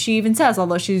perspective, she even says,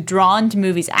 although she's drawn to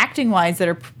movies acting-wise that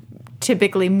are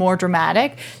typically more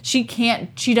dramatic, she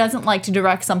doesn't like to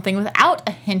direct something without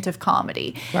a hint of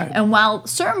comedy. Right. And while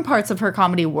certain parts of her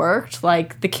comedy worked,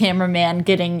 like the cameraman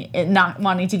not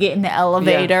wanting to get in the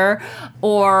elevator,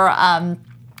 or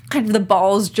kind of the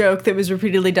balls joke that was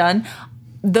repeatedly done,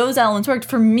 those elements worked.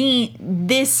 For me,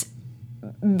 this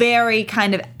very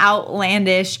kind of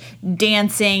outlandish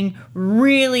dancing,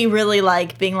 really, really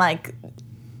like being like,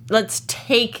 let's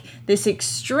take this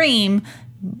extreme,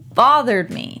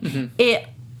 bothered me.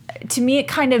 To me, it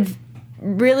kind of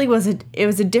really was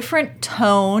a different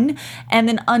tone. And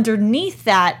then underneath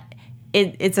that,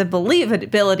 it's a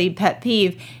believability pet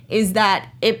peeve, is that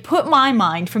it put my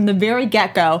mind from the very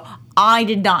get-go, I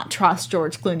did not trust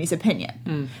George Clooney's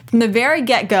opinion. From the very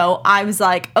get-go, I was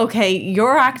like, okay,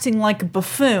 you're acting like a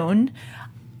buffoon.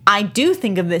 I do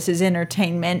think of this as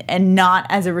entertainment and not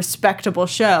as a respectable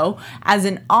show. As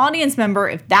an audience member,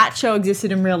 if that show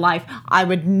existed in real life, I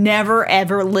would never,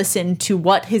 ever listen to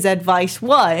what his advice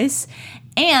was.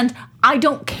 And I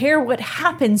don't care what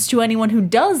happens to anyone who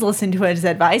does listen to his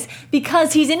advice,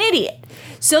 because he's an idiot.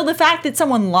 So the fact that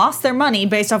someone lost their money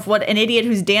based off what an idiot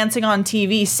who's dancing on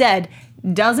TV said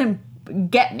doesn't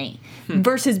get me.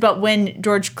 But when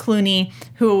George Clooney,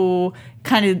 who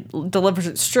kind of delivers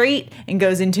it straight and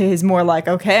goes into his more like,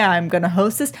 okay, I'm going to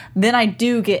host this, then I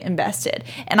do get invested.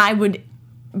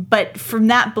 But from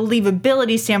that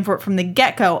believability standpoint from the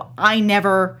get-go, I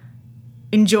never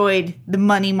enjoyed the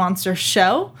Money Monster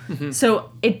show.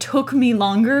 So it took me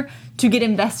longer to get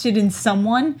invested in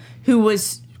someone who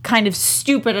was kind of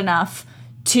stupid enough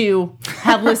to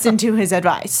have listened to his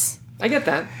advice. I get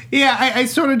that. Yeah, I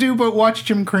sort of do, but watch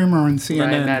Jim Cramer on CNN.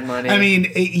 Right, Mad Money. I mean,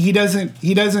 he doesn't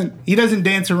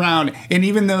dance around. And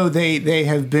even though they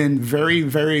have been very,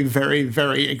 very, very,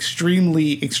 very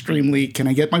extremely, can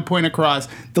I get my point across,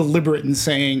 deliberate in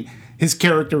saying his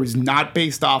character is not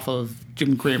based off of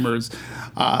Jim Cramer's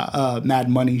Mad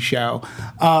Money show.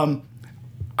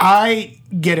 I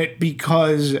get it,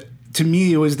 because to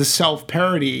me it was the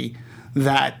self-parody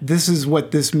that this is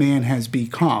what this man has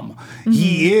become.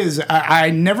 He is. I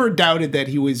never doubted that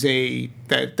he was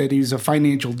that he was a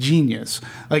financial genius.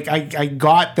 Like I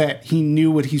got that he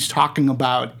knew what he's talking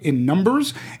about in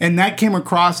numbers, and that came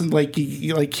across, and like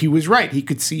he was right. He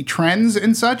could see trends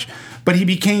and such, but he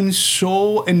became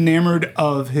so enamored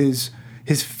of his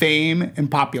fame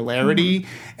and popularity,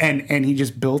 and he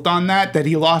just built on that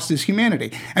he lost his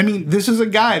humanity. I mean, this is a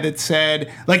guy that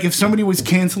said, like, if somebody was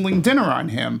canceling dinner on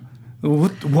him,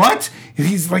 what?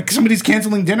 He's like, somebody's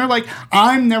canceling dinner? Like,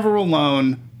 I'm never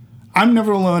alone. I'm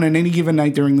never alone on any given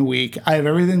night during the week. I have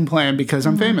everything planned because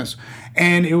I'm famous.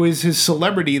 And it was his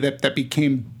celebrity that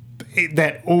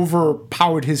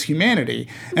overpowered his humanity.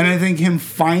 And I think him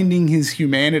finding his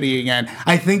humanity again,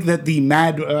 I think that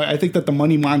the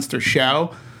Money Monster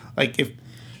show, like, if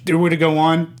there were to go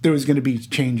on, there was going to be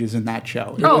changes in that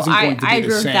show. I agree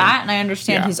with that, and I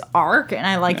understand his arc, and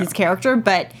I like his character,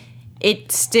 but it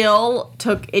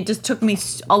just took me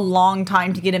a long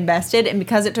time to get invested, and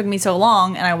because it took me so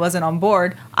long and I wasn't on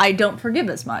board, I don't forgive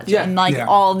as much. Yeah. And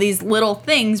all these little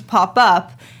things pop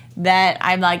up that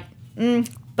I'm like,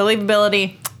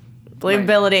 believability.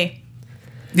 Right.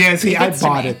 Yeah, see, I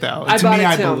bought it though. To me,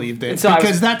 I believed it, so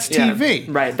because that's TV.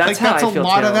 Yeah, right, that's how I feel a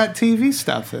lot too. of that TV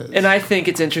stuff is. And I think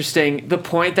it's interesting, the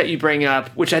point that you bring up,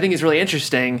 which I think is really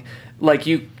interesting, like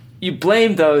you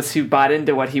blame those who bought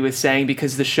into what he was saying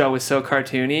because the show was so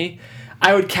cartoony.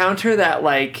 I would counter that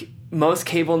like most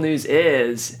cable news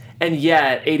is, and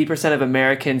yet 80% of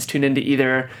Americans tune into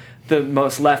either the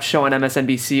most left show on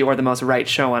MSNBC or the most right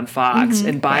show on Fox,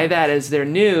 and buy that as their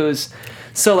news.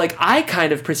 So like I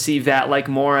kind of perceive that like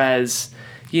more as,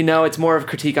 you know, it's more of a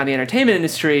critique on the entertainment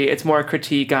industry. It's more a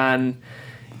critique on,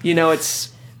 you know,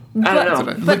 it's, I don't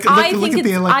know. But I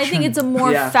think it's a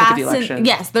more fascinating.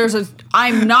 Yes,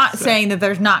 I'm not saying that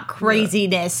there's not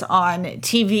craziness on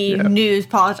TV, news,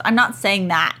 politics. I'm not saying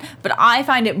that, but I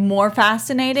find it more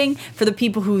fascinating for the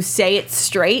people who say it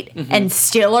straight and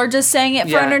still are just saying it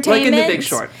for entertainment. Like in The Big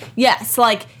Short. Yes,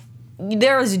 like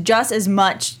there is just as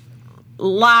much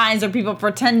lies or people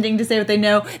pretending to say what they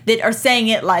know that are saying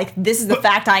it like this is the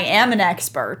fact. I am an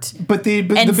expert. But the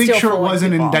Big Short was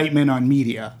an indictment on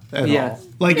media at all.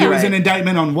 Like it was an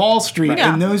indictment on Wall Street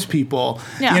and those people.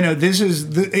 Yeah. You know, this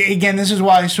is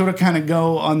why I sort of kind of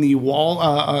go on the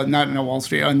not on Wall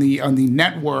Street, on the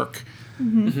network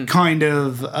kind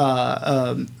of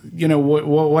you know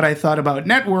what I thought about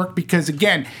network, because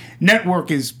again,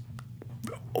 network is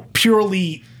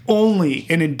purely only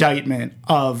an indictment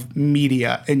of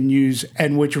media and news,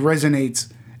 and which resonates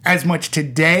as much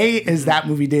today as that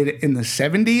movie did in the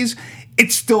 70s.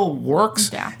 It still works.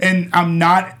 Yeah. And I'm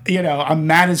not, you know, I'm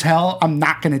mad as hell. I'm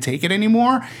not going to take it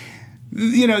anymore.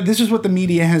 You know, this is what the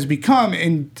media has become.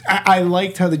 And I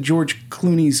liked how the George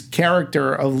Clooney's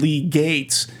character of Lee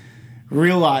Gates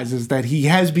realizes that he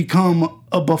has become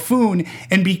a buffoon.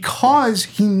 And because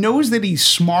he knows that he's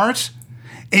smart,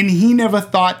 and he never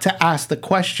thought to ask the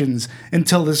questions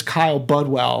until this Kyle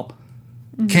Budwell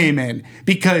came in,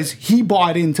 because he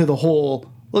bought into the whole,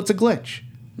 well, it's a glitch.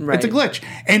 Right. It's a glitch.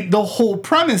 And the whole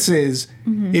premise is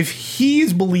if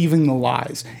he's believing the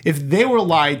lies, if they were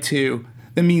lied to,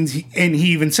 that means, and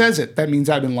he even says it, that means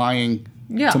I've been lying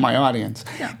to my audience.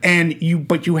 Yeah. And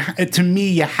to me,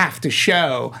 you have to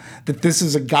show that this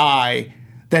is a guy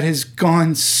that has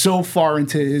gone so far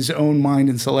into his own mind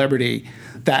and celebrity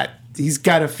that he's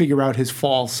got to figure out his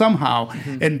fall somehow.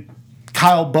 And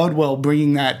Kyle Budwell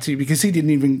bringing that to, because he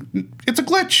didn't even, it's a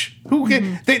glitch.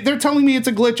 They're telling me it's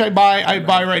a glitch. I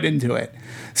buy right into it.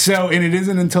 So, and it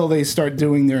isn't until they start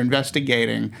doing their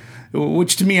investigating,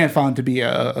 which to me I found to be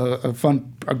a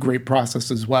great process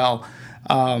as well.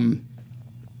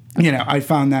 You know, I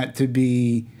found that to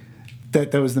be,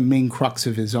 that was the main crux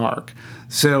of his arc.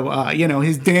 So, you know,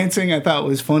 his dancing I thought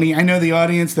was funny. I know the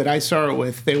audience that I saw it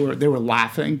with, they were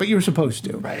laughing, but you were supposed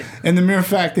to. Right. And the mere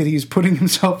fact that he's putting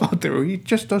himself out there, he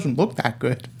just doesn't look that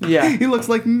good. Yeah. He looks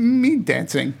like me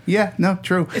dancing. Yeah, no,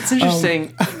 true. It's interesting.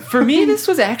 For me, this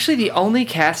was actually the only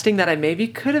casting that I maybe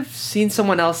could have seen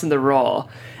someone else in the role.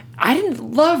 I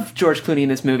didn't love George Clooney in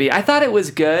this movie. I thought it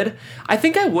was good. I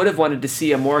think I would have wanted to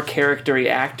see a more character-y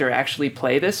actor actually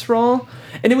play this role.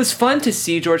 And it was fun to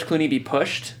see George Clooney be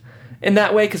pushed in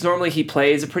that way, because normally he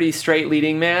plays a pretty straight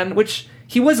leading man, which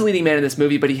he was a leading man in this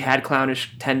movie, but he had clownish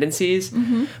tendencies.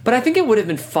 But I think it would have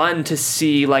been fun to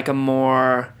see like a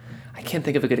more, I can't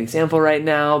think of a good example right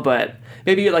now, but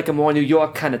maybe like a more New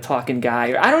York kind of talking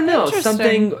guy. Or I don't know,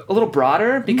 something a little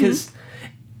broader, because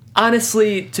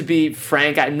honestly, to be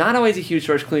frank, I'm not always a huge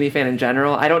George Clooney fan in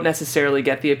general. I don't necessarily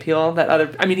get the appeal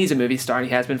that he's a movie star and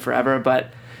he has been forever,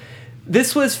 but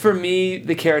this was, for me,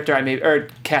 the character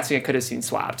casting I could have seen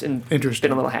swapped and been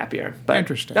a little happier. But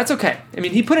interesting. That's okay. I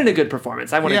mean, he put in a good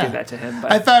performance. I want to give that to him.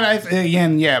 But I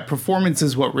thought, performance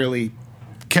is what really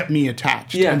kept me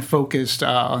attached and focused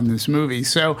on this movie.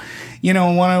 So, you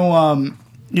know,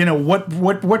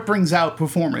 what brings out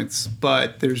performance?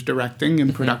 But there's directing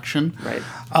and production. Right.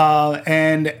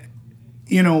 And,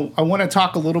 you know, I want to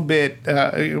talk a little bit,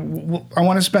 I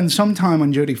want to spend some time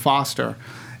on Jodie Foster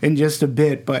in just a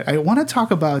bit, but I want to talk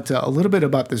about a little bit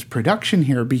about this production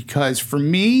here, because for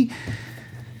me,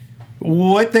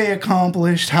 what they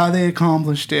accomplished, how they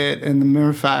accomplished it, and the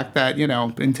mere fact that, you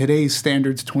know, in today's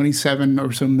standards, $27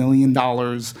 or so million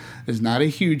is not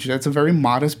that's a very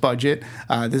modest budget.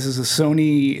 This is a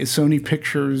Sony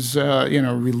Pictures,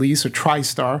 release, a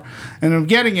TriStar, and I'm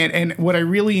getting it. And what I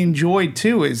really enjoyed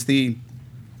too is the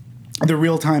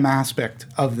real-time aspect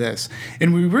of this.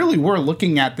 And we really were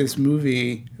looking at this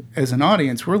movie as an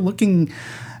audience. We're looking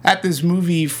at this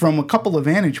movie from a couple of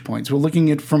vantage points. We're looking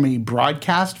at it from a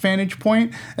broadcast vantage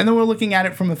point, and then we're looking at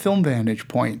it from a film vantage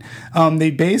point.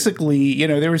 They basically,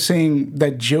 they were saying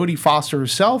that Jodie Foster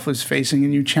herself was facing a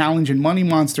new challenge in Money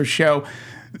Monster show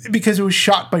because it was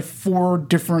shot by 4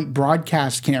 different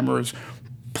broadcast cameras.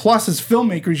 Plus, as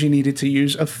filmmakers, you needed to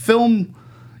use a film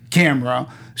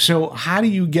camera. So how do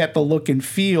you get the look and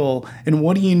feel, and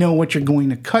what do you know what you're going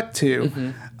to cut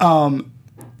to?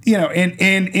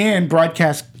 and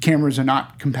broadcast cameras are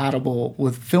not compatible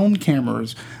with film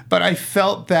cameras. But I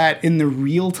felt that in the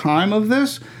real time of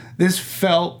this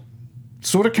felt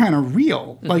sort of kind of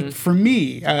real. Like for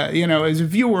me, as a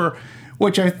viewer,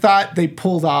 which I thought they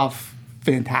pulled off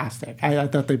fantastic. I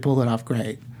thought they pulled it off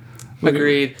great.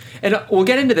 Agreed. And we'll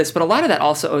get into this, but a lot of that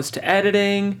also owes to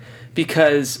editing,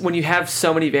 because when you have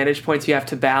so many vantage points you have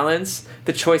to balance,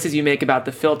 the choices you make about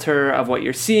the filter of what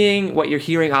you're seeing, what you're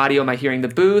hearing audio. Am I hearing the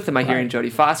booth? Am I hearing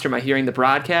Jodie Foster? Am I hearing the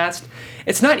broadcast?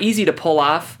 It's not easy to pull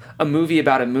off a movie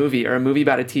about a movie or a movie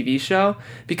about a TV show,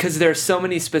 because there are so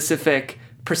many specific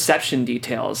perception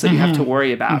details that you have to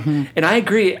worry about. And I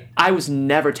agree, I was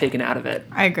never taken out of it.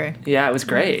 I agree. Yeah, it was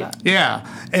great. Yeah,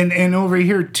 and over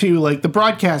here too, like the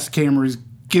broadcast cameras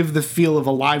give the feel of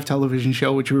a live television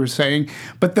show, which we were saying,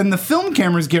 but then the film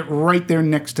cameras get right there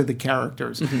next to the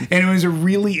characters. And it was a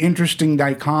really interesting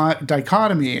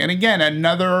dichotomy. And again,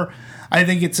 I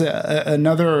think it's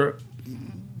another,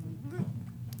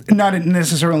 not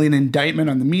necessarily an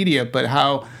indictment on the media, but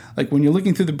how, like, when you're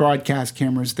looking through the broadcast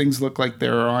cameras, things look like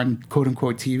they're on quote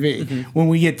unquote TV. When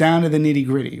we get down to the nitty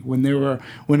gritty, when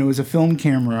it was a film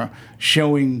camera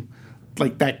showing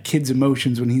like that kid's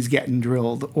emotions when he's getting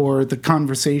drilled, or the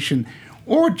conversation,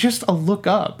 or just a look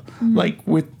up, like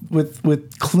with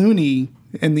Clooney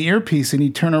and the earpiece, and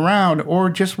he'd turn around, or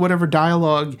just whatever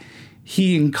dialogue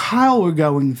he and Kyle were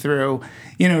going through,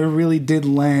 it really did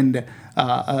lend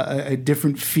a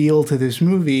different feel to this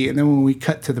movie. And then when we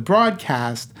cut to the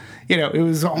broadcast, it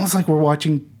was almost like we're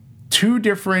watching two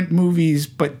different movies,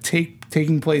 but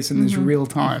taking place in this real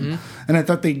time. And I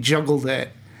thought they juggled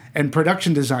it. And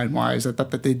production design wise, I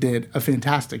thought that they did a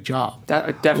fantastic job.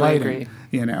 I definitely agree.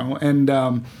 And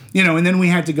then we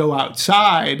had to go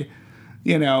outside,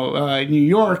 New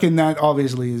York, and that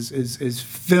obviously is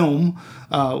film,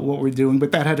 what we're doing,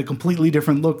 but that had a completely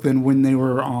different look than when they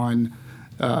were on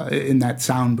in that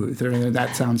sound booth or in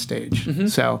that sound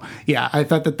stage. So yeah, I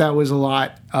thought that was a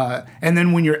lot. And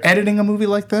then when you're editing a movie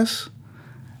like this,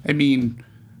 I mean,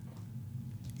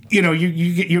 your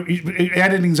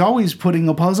editing's always putting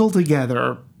a puzzle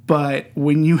together, but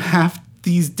when you have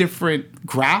these different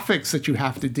graphics that you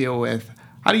have to deal with,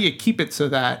 how do you keep it so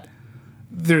that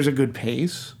there's a good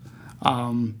pace?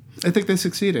 I think they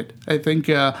succeeded. I think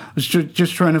I was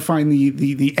just trying to find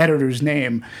the editor's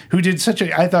name, who did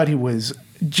I thought he was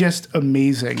just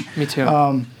amazing. Me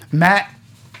too. Matt,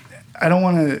 I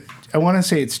want to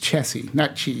say it's Chessy,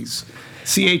 not Cheese.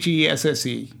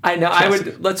 Chesse. I know. I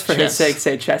would, let's for his sake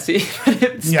say Chessy, but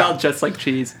it's spelled just like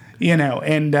cheese.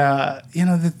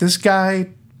 This guy,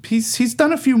 he's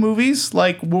done a few movies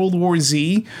like World War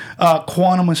Z,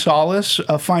 Quantum of Solace,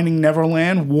 Finding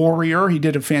Neverland, Warrior. He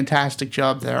did a fantastic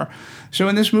job there. So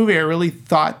in this movie, I really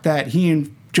thought that he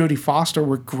and Jodie Foster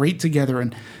were great together,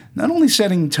 and not only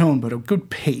setting tone, but a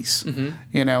good pace.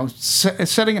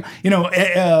 Setting,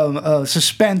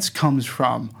 suspense comes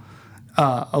from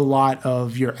a lot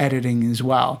of your editing as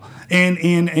well, and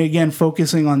again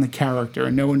focusing on the character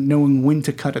and knowing when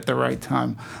to cut at the right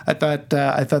time. I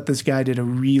thought this guy did a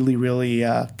really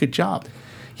good job.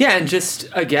 Yeah, and just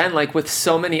again, like with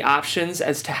so many options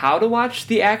as to how to watch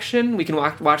the action, we can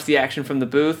watch the action from the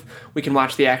booth, we can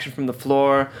watch the action from the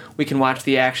floor, we can watch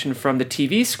the action from the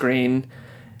TV screen.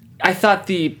 I thought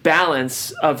the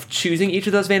balance of choosing each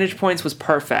of those vantage points was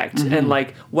perfect and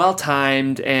like well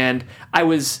timed, and I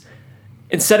was,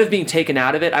 instead of being taken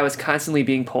out of it, I was constantly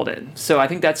being pulled in. So I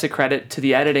think that's a credit to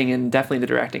the editing and definitely the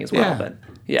directing as well. Yeah. But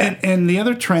yeah. And the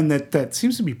other trend that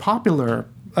seems to be popular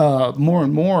more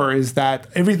and more is that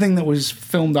everything that was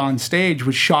filmed on stage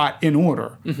was shot in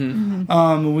order.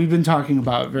 We've been talking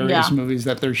about various movies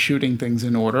that they're shooting things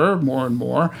in order more and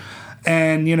more.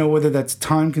 And, whether that's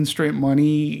time constraint,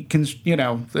 money,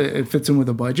 it fits in with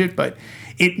a budget. But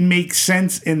it makes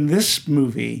sense in this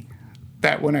movie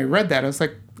that when I read that, I was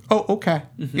like, oh, okay,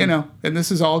 and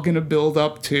this is all going to build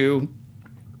up to,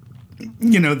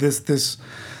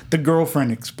 the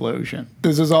girlfriend explosion.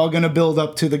 This is all going to build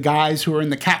up to the guys who are in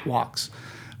the catwalks,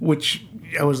 which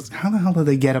I was, how the hell did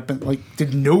they get up and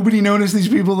did nobody notice these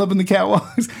people up in the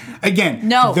catwalks? Again,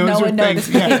 no one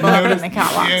noticed the people up in the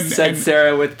catwalks. Said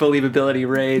Sarah with believability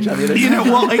rage on the other side.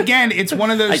 Well, again, it's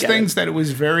one of those things that it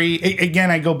was very, again,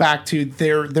 I go back to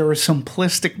there are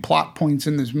simplistic plot points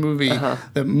in this movie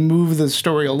that move the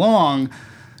story along.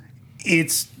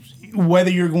 It's whether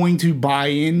you're going to buy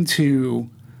into,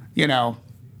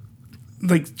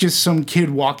 like just some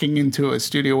kid walking into a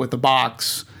studio with a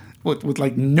box with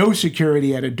like no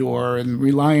security at a door and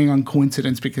relying on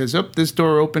coincidence because this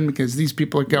door opened because these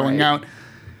people are going out.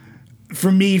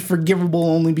 for me, forgivable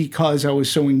only because I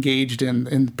was so engaged in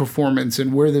the performance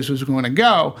and where this was going to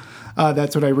go.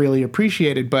 That's what I really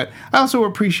appreciated. But I also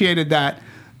appreciated that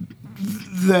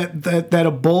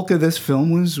a bulk of this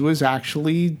film was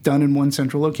actually done in one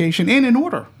central location and in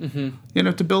order,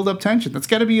 to build up tension. That's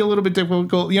got to be a little bit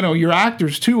difficult. Your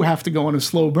actors, too, have to go on a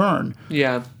slow burn.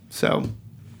 Yeah. So,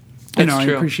 That's I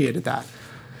true. appreciated that.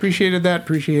 Appreciated that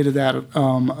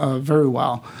very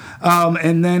well.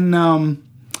 And then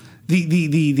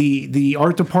the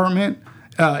art department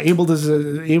able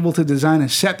to design a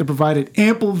set that provided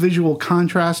ample visual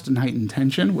contrast and heightened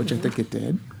tension, which I think it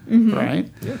did. Right?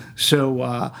 Yeah.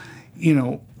 So,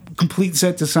 complete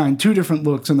set design, 2 different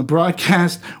looks on the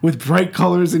broadcast with bright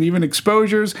colors and even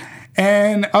exposures,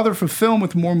 and other for film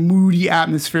with more moody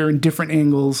atmosphere and different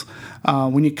angles.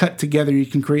 When you cut together, you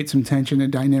can create some tension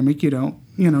and dynamic you don't,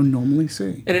 normally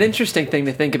see. And an interesting thing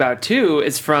to think about, too,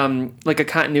 is from, like, a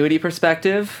continuity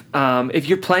perspective. If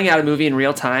you're playing out a movie in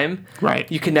real time,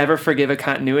 right, you can never forgive a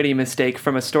continuity mistake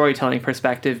from a storytelling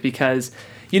perspective because,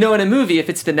 in a movie, if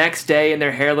it's the next day and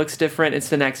their hair looks different, it's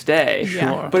the next day.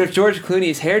 Sure. But if George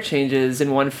Clooney's hair changes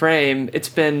in one frame, it's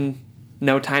been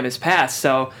no time has passed.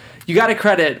 So you got to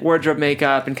credit wardrobe,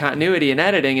 makeup, and continuity and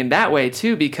editing in that way,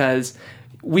 too, because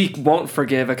we won't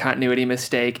forgive a continuity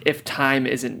mistake if time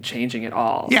isn't changing at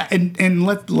all. Yeah, and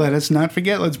let us not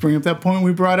forget, let's bring up that point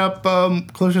we brought up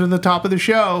closer to the top of the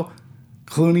show.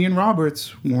 Clooney and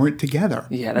Roberts weren't together.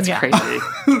 Yeah, that's crazy.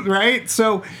 Right?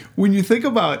 So when you think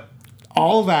about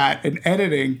all that and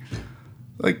editing,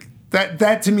 like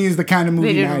that to me is the kind of movie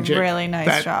they did magic. a really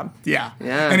nice job. Yeah.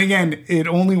 Yeah. And again, it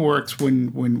only works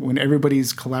when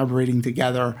everybody's collaborating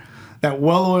together. That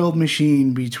well-oiled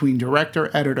machine between director,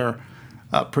 editor,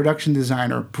 production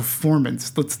designer,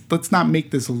 performance. Let's not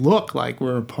make this look like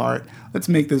we're apart. Let's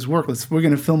make this work. We're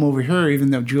going to film over here,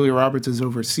 even though Julia Roberts is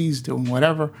overseas doing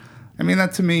whatever. I mean,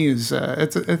 that to me is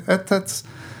that's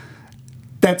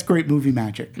great movie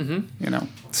magic.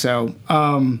 So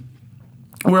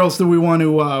where else do we want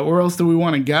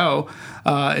to go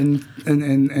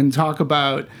and talk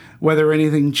about whether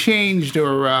anything changed,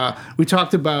 or we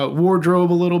talked about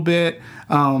wardrobe a little bit.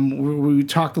 We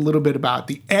talked a little bit about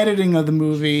the editing of the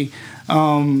movie.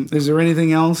 Is there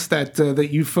anything else that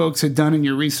you folks had done in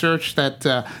your research that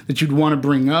you'd want to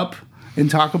bring up and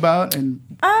talk about? And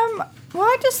well,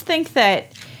 I just think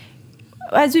that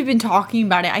as we've been talking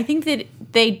about it, I think that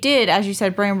they did, as you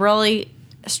said, bring a really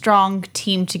strong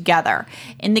team together.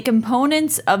 In the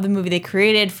components of the movie they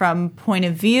created, from point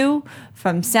of view,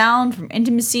 from sound, from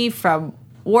intimacy, from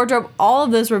wardrobe, all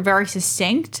of those were very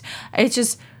succinct. It's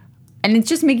just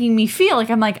making me feel like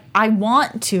I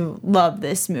want to love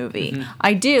this movie. Mm-hmm.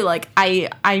 I do.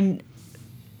 I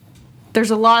there's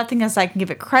a lot of things I can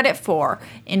give it credit for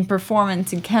in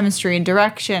performance and chemistry and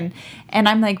direction. And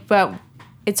I'm like, but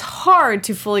it's hard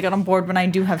to fully get on board when I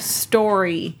do have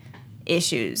story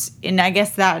issues. And I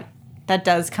guess that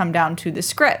does come down to the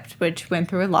script, which went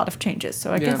through a lot of changes.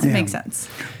 So I guess it makes sense.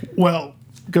 Well,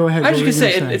 go ahead. I was just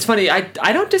going to say, it's funny.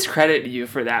 I don't discredit you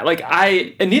for that.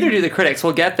 And neither do the critics.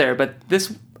 We'll get there. But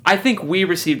I think we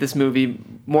received this movie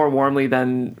more warmly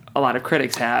than a lot of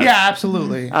critics have. Yeah,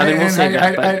 absolutely.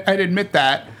 I'd admit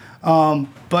that.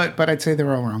 But I'd say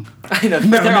they're all wrong. I know,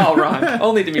 they're all wrong.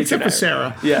 Only to me, except for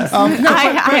Sarah. Yes.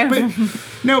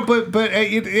 But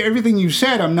everything you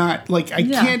said, I'm not I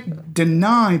can't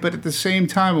deny. But at the same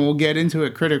time, and we'll get into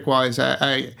it critic-wise.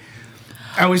 I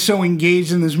was so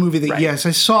engaged in this movie that yes,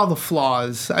 I saw the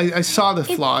flaws. I saw the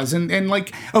flaws, and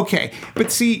okay,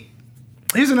 but see.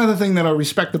 Here's another thing that I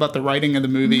respect about the writing of the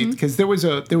movie, because there was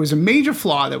a major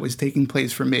flaw that was taking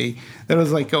place for me that I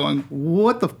was going,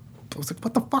 what the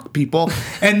fuck, people?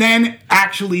 And then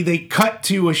actually they cut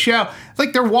to a show.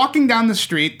 They're walking down the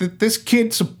street, that this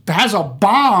kid has a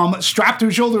bomb strapped to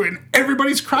his shoulder and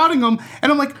everybody's crowding him.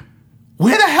 And I'm like,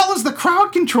 where the hell is the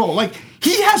crowd control?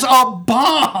 He has a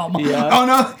bomb.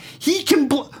 Yeah. He can,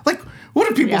 what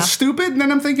are people, stupid? And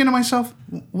then I'm thinking to myself,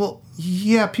 well,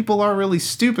 yeah, people are really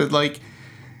stupid.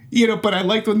 But I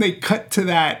liked when they cut to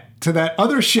that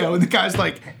other show, and the guy's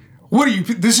like, "What are you?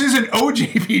 This isn't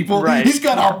OJ, people. Right. He's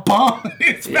got a bomb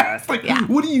in his mouth.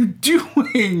 What are you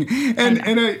doing?"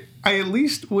 And I at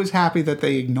least was happy that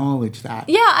they acknowledged that.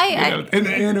 Yeah,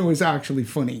 and it was actually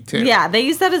funny too. Yeah, they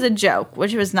used that as a joke,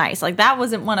 which was nice. That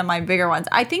wasn't one of my bigger ones.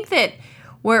 I think that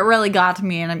where it really got to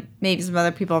me, and maybe some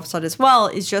other people have said as well,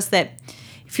 is just that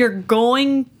if you're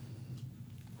going.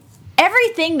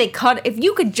 Everything they cut, if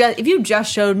you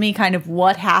just showed me kind of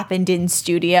what happened in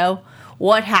studio,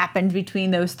 what happened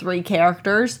between those three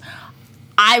characters,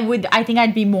 I think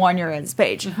I'd be more on your ends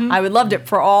page. I would loved it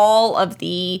for all of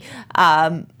the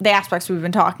aspects we've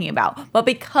been talking about. But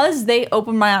because they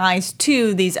opened my eyes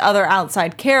to these other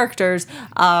outside characters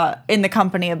in the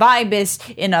company of Ibis,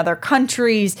 in other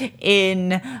countries,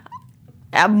 in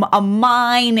a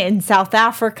mine in South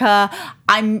Africa,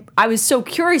 I was so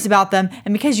curious about them.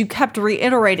 And because you kept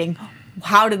reiterating,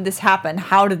 how did this happen?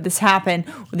 How did this happen?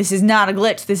 This is not a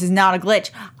glitch. This is not a glitch.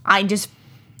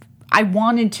 I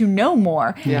wanted to know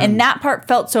more. Yeah. And that part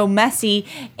felt so messy.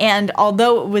 And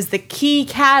although it was the key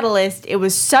catalyst, it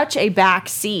was such a back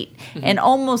seat and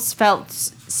almost felt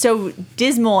so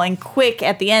dismal and quick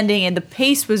at the ending. And the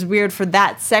pace was weird for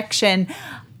that section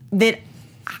that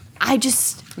I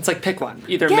just... It's like, pick one.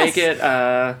 Either make it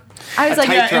I was like,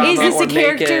 is this a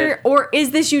character, or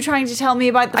is this you trying to tell me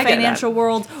about the financial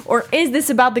world, or is this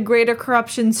about the greater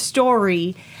corruption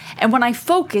story? And when I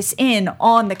focus in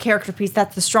on the character piece,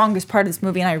 that's the strongest part of this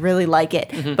movie, and I really like it.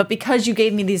 Mm-hmm. But because you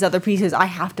gave me these other pieces, I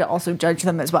have to also judge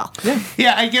them as well.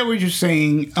 Yeah, I get what you're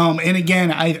saying. And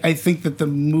again, I think that the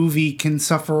movie can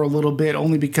suffer a little bit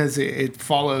only because it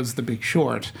follows The Big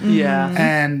Short. Yeah.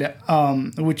 And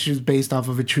which is based off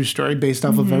of a true story, based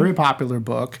off a very popular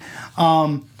book.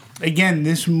 Again,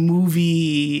 this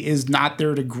movie is not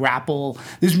there to grapple.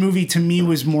 This movie, to me,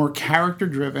 was more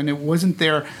character-driven. It wasn't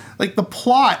there... Like, the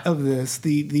plot of this,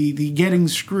 the getting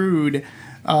screwed,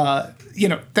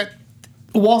 that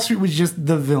Wall Street was just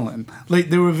the villain. Like,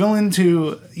 they were a villain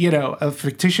to, a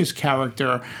fictitious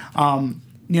character, and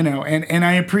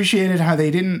I appreciated how they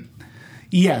didn't...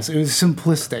 Yes, it was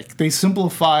simplistic. They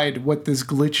simplified what this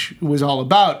glitch was all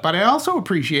about, but I also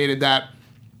appreciated that.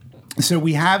 So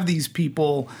we have these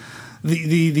people,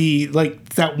 the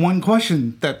like that one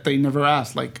question that they never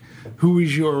asked, like, who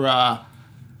is your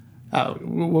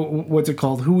what's it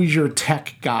called? Who is your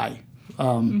tech guy?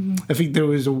 I think there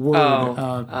was a word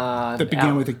that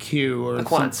began with a Q or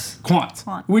quants.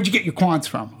 Quants. Where'd you get your quants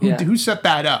from? Who set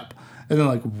that up? And they're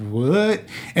like, what?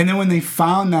 And then when they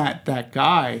found that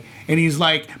guy, and he's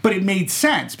like, but it made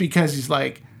sense because he's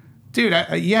like, dude,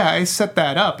 I set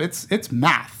that up. It's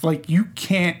math. Like, you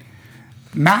can't.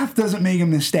 Math doesn't make a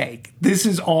mistake. This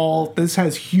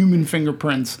has human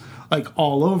fingerprints like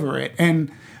all over it.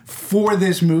 And for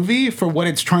this movie, for what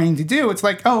it's trying to do, it's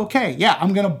like, oh, okay, yeah,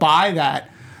 I'm going to buy that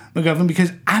MacGuffin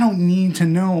because I don't need to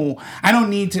know.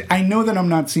 I know that I'm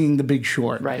not seeing The Big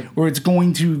Short. Right. Where it's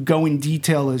going to go in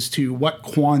detail as to what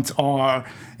quants are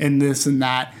and this and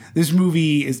that. This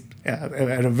movie is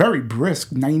at a very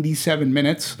brisk 97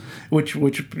 minutes, which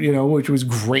was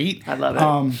great. I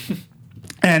love it.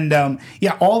 And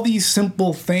all these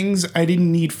simple things, I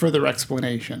didn't need further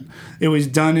explanation. It was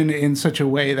done in such a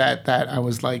way that I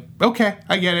was like, okay,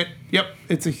 I get it. Yep,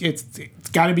 it's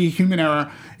got to be a human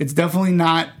error. It's definitely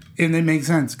not, and it makes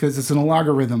sense because it's an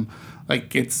logarithm.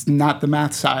 Like, it's not the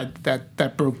math side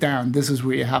that broke down. This is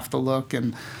where you have to look.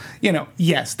 And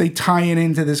yes, they tie it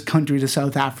into this country to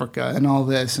South Africa and all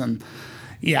this, and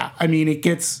it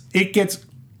gets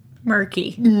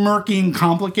murky and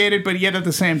complicated, but yet at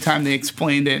the same time they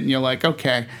explained it and you're like,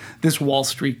 okay, this Wall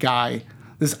Street guy,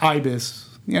 this Ibis,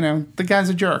 the guy's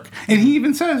a jerk. And he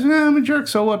even says, I'm a jerk,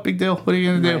 so what, big deal, what are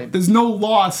you gonna do? There's no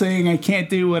law saying I can't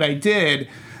do what I did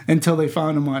until they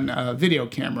found him on a video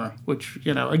camera, which,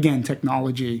 again,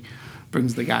 technology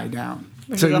brings the guy down.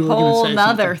 Which is a whole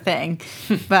nother thing.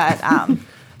 But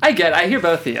I hear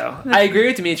both of you. I agree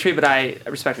with Dimitri, but I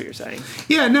respect what you're saying.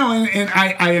 Yeah, no, and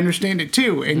I understand it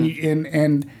too, and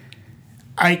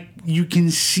you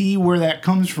can see where that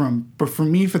comes from. But for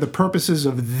me, for the purposes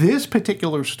of this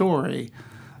particular story,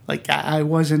 like, I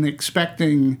wasn't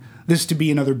expecting this to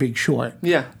be another Big Short.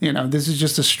 Yeah, this is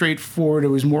just a straightforward. It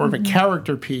was more of a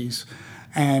character piece,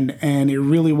 and it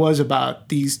really was about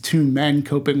these two men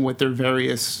coping with their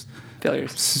various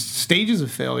failures, stages of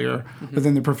failure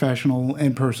within their professional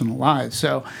and personal lives.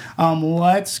 So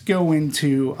let's go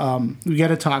into, we got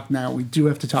to talk now. We do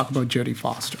have to talk about Jodie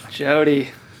Foster.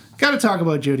 Got to talk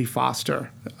about Jodie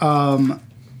Foster.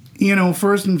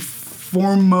 First and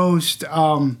foremost,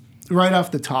 right off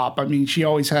the top, I mean, she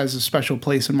always has a special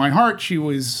place in my heart.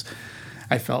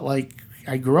 I felt like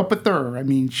I grew up with her. I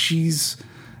mean, she's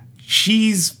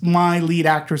my lead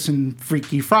actress in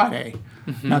Freaky Friday.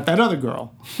 Not that other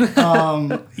girl.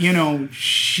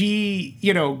 She,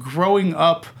 growing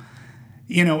up,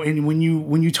 and when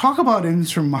you talk about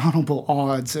insurmountable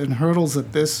odds and hurdles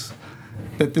that this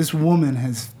woman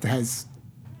has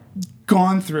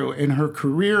gone through in her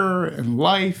career and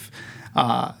life,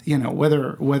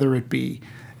 whether it be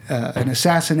an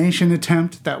assassination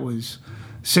attempt that was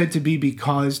said to be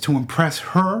to impress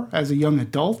her as a young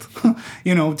adult,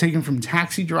 taken from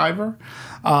Taxi Driver,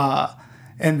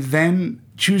 and then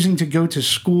choosing to go to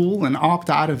school and opt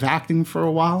out of acting for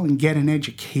a while and get an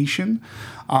education,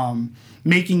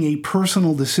 making a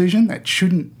personal decision that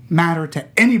shouldn't matter to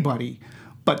anybody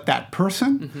but that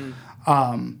person.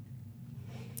 And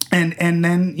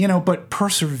then, you know, but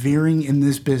persevering in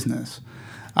this business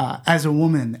as a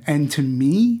woman. And to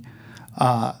me,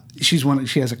 she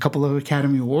has a couple of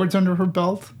Academy Awards under her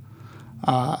belt.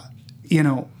 You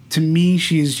know, to me,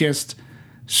 she's just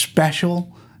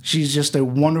special. She's just a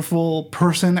wonderful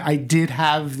person. I did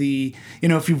have you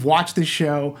know, if you've watched this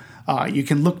show, you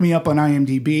can look me up on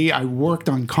IMDb. I worked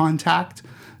on Contact,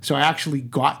 so I actually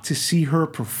got to see her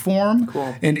perform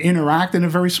and interact in a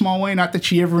very small way. Not that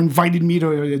she ever invited me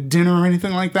to a dinner or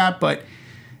anything like that, but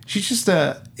she's just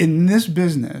in this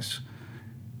business,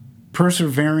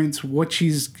 perseverance, what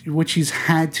she's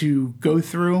had to go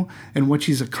through and what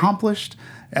she's accomplished,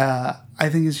 I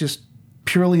think is just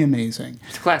purely amazing.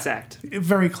 It's a class act. A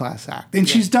very class act. And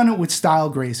she's done it with style,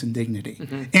 grace, and dignity,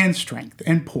 and strength,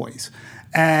 and poise.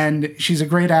 And she's a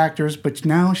great actress, but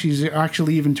now she's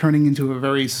actually even turning into a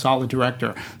very solid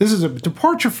director. This is a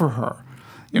departure for her.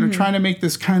 You know, trying to make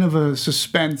this kind of a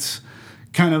suspense,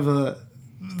 kind of a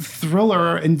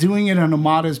thriller, and doing it on a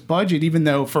modest budget, even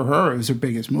though for her it was her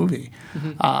biggest movie.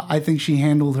 I think she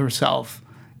handled herself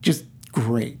just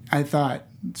great. I thought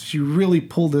she really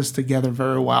pulled this together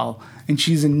very well. And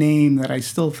she's a name that I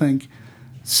still think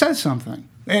says something.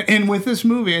 And with this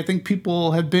movie, I think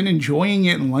people have been enjoying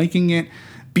it and liking it.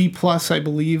 B+, I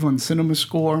believe, on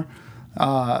CinemaScore.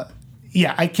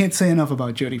 Yeah, I can't say enough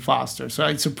about Jodie Foster. So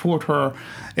I support her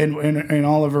in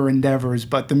all of her endeavors.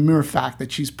 But the mere fact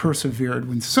that she's persevered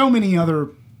when so many other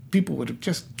people would have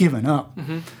just given up.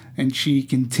 And she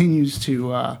continues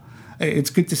to... it's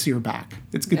good to see her back.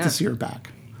 It's good to see her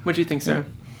back. What do you think, Sarah?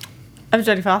 Of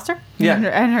Jodie Foster? Yeah.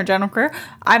 And her general career?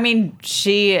 I mean,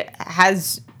 she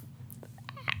has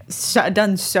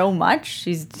done so much.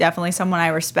 She's definitely someone I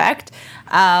respect.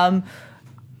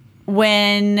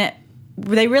 When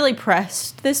they really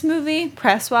pressed this movie,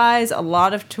 press-wise, a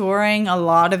lot of touring, a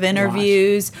lot of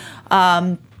interviews,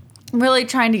 really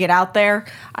trying to get out there.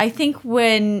 I think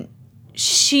when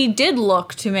she did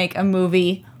look to make a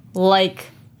movie like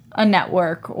a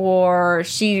network, or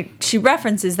she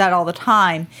references that all the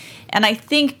time. And I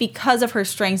think because of her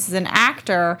strengths as an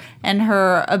actor and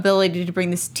her ability to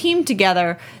bring this team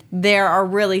together, there are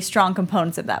really strong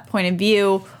components of that point of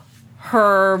view.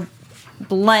 Her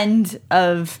blend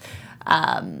of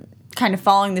kind of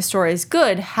following the story is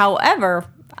good. However,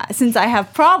 since I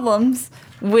have problems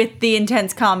with the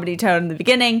intense comedy tone in the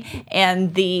beginning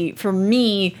and for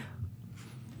me,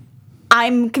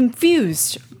 I'm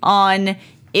confused on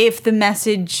if the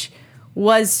message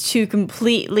was to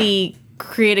completely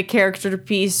create a character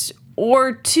piece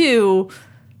or to...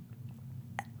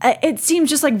 It seems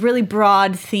just like really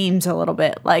broad themes a little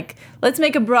bit. Like, let's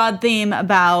make a broad theme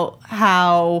about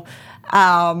how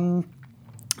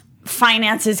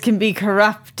finances can be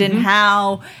corrupt and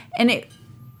how... And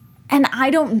I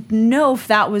don't know if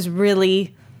that was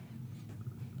really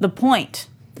the point.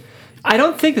 I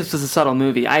don't think this was a subtle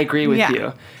movie. I agree with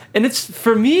you. And it's,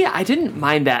 for me, I didn't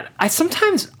mind that.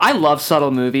 I love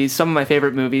subtle movies. Some of my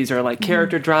favorite movies are like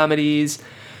character dramedies.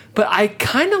 But I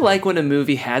kind of like when a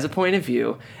movie has a point of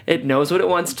view, it knows what it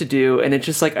wants to do, and it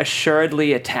just like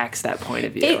assuredly attacks that point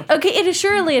of view. It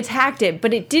assuredly attacked it,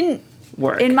 but it didn't,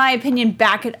 work, in my opinion,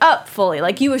 back it up fully.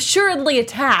 Like, you assuredly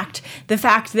attacked the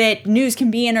fact that news can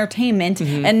be entertainment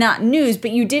and not news,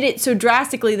 but you did it so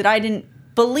drastically that I didn't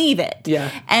believe it. Yeah.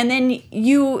 And then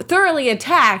you thoroughly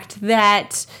attacked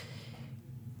that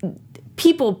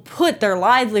people put their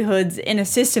livelihoods in a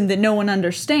system that no one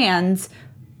understands,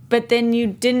 but then you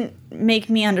didn't make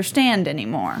me understand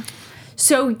anymore.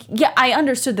 So, yeah, I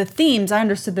understood the themes, I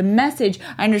understood the message,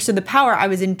 I understood the power. I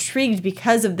was intrigued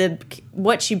because of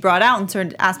what she brought out in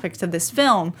certain aspects of this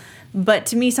film. But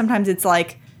to me, sometimes it's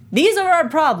like, these are our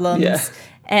problems,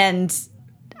 and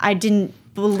I didn't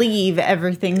believe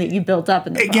everything that you built up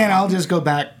in the Again, problem. I'll just go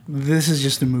back. This is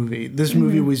just a movie. This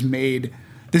movie was made...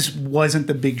 This wasn't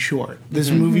The Big Short. This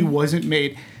movie wasn't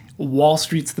made... Wall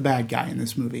Street's the bad guy in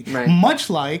this movie. Right. Much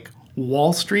like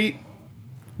Wall Street,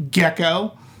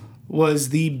 Gecko was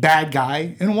the bad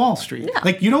guy in Wall Street. Yeah.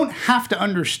 Like, you don't have to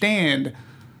understand,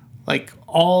 like,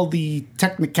 all the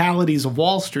technicalities of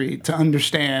Wall Street to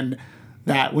understand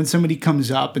that when somebody comes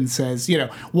up and says, you know,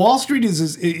 Wall Street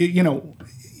is you know,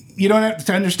 you don't have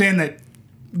to understand that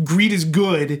greed is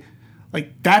good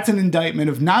Like, that's an indictment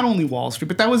of not only Wall Street,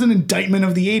 but that was an indictment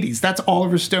of the 80s. That's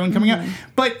Oliver Stone coming out.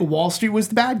 But Wall Street was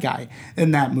the bad guy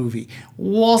in that movie.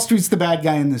 Wall Street's the bad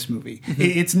guy in this movie.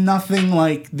 It's nothing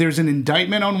like there's an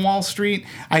indictment on Wall Street.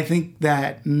 I think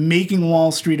that making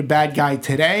Wall Street a bad guy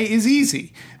today is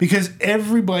easy because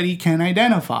everybody can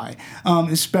identify,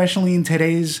 especially in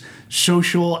today's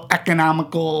social,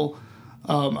 economical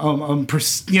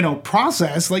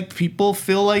process. Like, people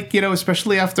feel like,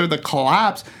 especially after the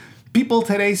collapse, people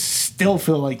today still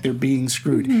feel like they're being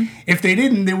screwed. If they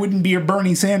didn't, there wouldn't be a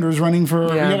Bernie Sanders running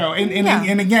for,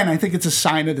 and again, I think it's a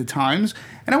sign of the times.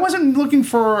 And I wasn't looking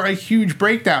for a huge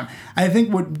breakdown. I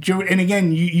think what Joe, and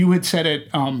again, you had said it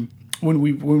when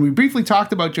we briefly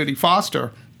talked about Jodie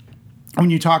Foster, when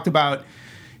you talked about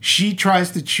she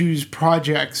tries to choose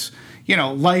projects,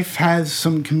 life has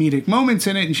some comedic moments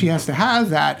in it and she has to have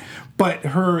that, but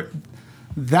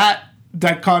that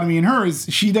dichotomy in her is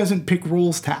she doesn't pick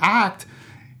roles to act.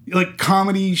 Like,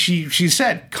 comedy, she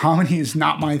said, comedy is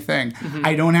not my thing.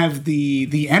 I don't have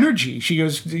the energy. She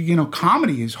goes,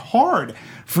 comedy is hard.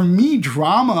 For me,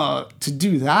 drama, to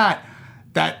do that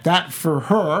for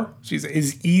her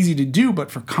is easy to do,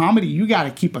 but for comedy, you got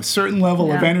to keep a certain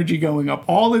level of energy going up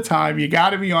all the time. You got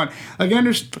to be on. Like,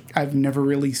 I've never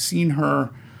really seen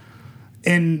her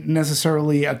in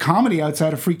necessarily a comedy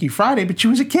outside of Freaky Friday, but she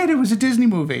was a kid. It was a Disney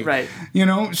movie. Right.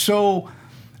 So,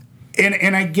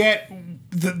 and I get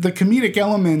the comedic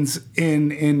elements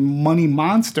in Money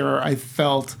Monster, I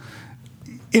felt,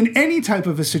 in any type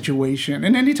of a situation,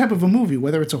 in any type of a movie,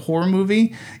 whether it's a horror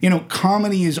movie,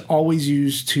 comedy is always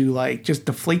used to, like, just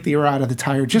deflate the air out of the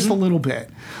tire just a little bit.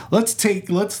 We're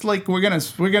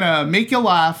gonna make you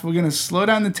laugh. We're gonna slow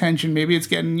down the tension. Maybe it's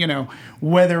getting,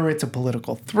 whether it's a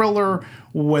political thriller,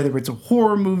 whether it's a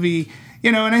horror movie,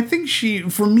 and I think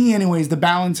for me anyways, the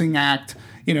balancing act,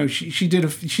 she did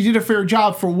a fair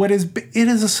job for it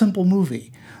is a simple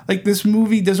movie. Like, this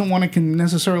movie doesn't want to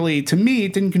necessarily, to me,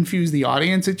 it didn't confuse the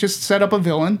audience. It just set up a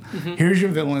villain. Here's your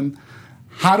villain.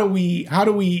 How do we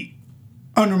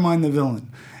undermine the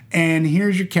villain? And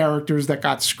here's your characters that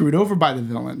got screwed over by the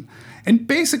villain. And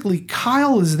basically,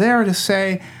 Kyle is there to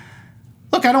say,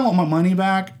 look, I don't want my money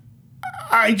back.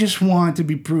 I just want to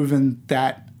be proven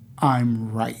that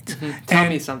I'm right. Tell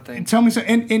me something.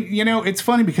 And it's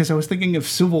funny because I was thinking of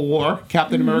Civil War,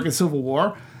 Captain America Civil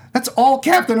War. That's all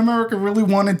Captain America really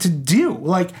wanted to do.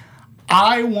 Like,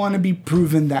 I want to be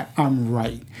proven that I'm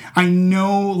right. I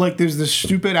know, like, there's this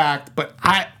stupid act, but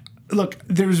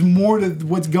there's more to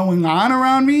what's going on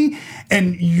around me,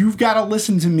 and you've got to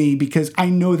listen to me because I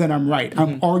know that I'm right.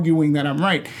 I'm arguing that I'm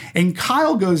right. And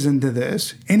Kyle goes into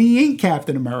this, and he ain't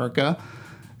Captain America,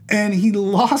 and he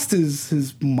lost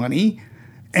his money,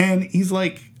 and he's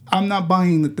like, I'm not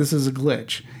buying that this is a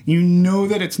glitch. You know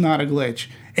that it's not a glitch.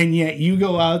 And yet you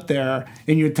go out there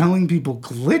and you're telling people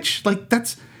glitch? Like,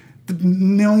 that's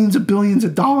millions of billions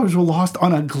of dollars were lost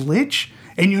on a glitch.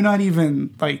 And you're not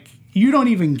even, like, you don't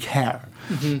even care.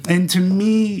 And to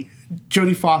me,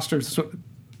 Jodie Foster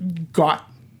got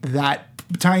that,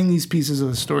 tying these pieces of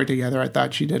the story together. I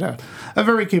thought she did a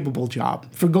very capable job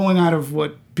for going out of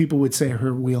what people would say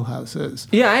her wheelhouse is.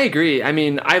 Yeah, I agree. I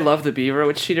mean, I love The Beaver,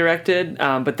 which she directed,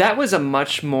 but that was a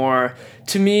much more,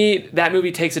 to me, that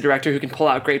movie takes a director who can pull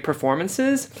out great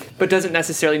performances, but doesn't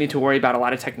necessarily need to worry about a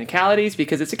lot of technicalities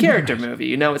because it's a character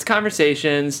movie. It's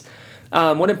conversations.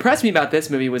 What impressed me about this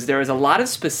movie was there was a lot of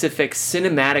specific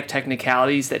cinematic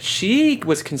technicalities that she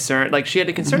was concerned, like she had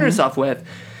to concern herself with.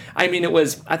 I mean, it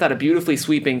was, I thought, a beautifully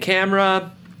sweeping camera,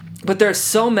 but there's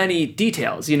so many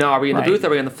details. Are we in the booth? Are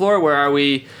we on the floor? Where are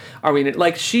we? Are we in it?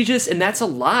 Like, she just, and that's a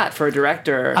lot for a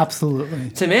director.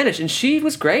 Absolutely. To manage. And she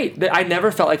was great. I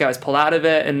never felt like I was pulled out of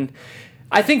it. And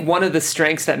I think one of the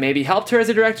strengths that maybe helped her as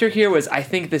a director here was I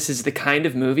think this is the kind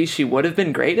of movie she would have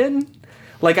been great in.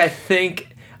 Like, I think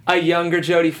a younger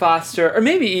Jodie Foster, or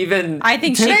maybe even... I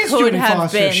think she could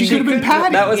have been. She could have been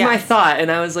Patty. That was my thought.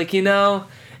 And I was like,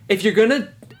 if you're going to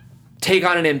take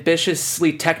on an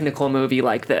ambitiously technical movie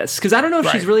like this, because I don't know if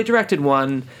she's really directed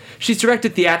one. She's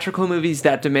directed theatrical movies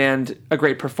that demand a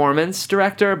great performance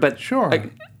director, but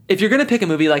like, if you're going to pick a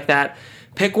movie like that,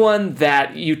 pick one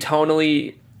that you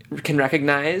tonally can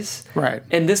recognize. Right.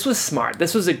 And this was smart.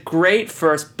 This was a great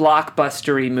first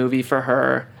blockbustery movie for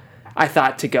her, I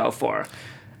thought, to go for.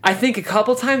 I think a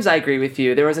couple times I agree with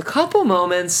you. There was a couple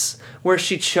moments where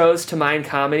she chose to mind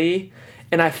comedy,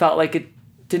 and I felt like it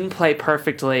didn't play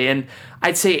perfectly. And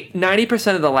I'd say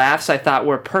 90% of the laughs I thought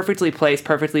were perfectly placed,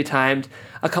 perfectly timed.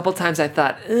 A couple times I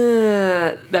thought,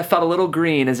 that felt a little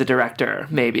green as a director,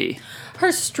 maybe.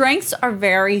 Her strengths are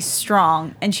very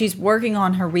strong, and she's working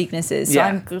on her weaknesses. So Yeah.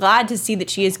 I'm glad to see that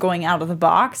she is going out of the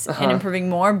box and improving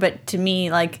more. But to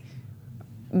me, like,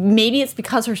 maybe it's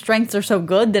because her strengths are so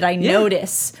good that I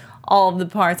notice all of the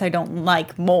parts I don't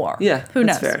like more. Yeah, Who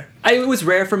that's knows? fair. It was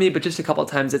rare for me, but just a couple of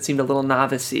times it seemed a little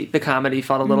novice-y. The comedy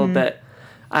felt a little bit,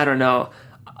 I don't know,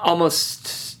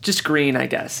 almost just green, I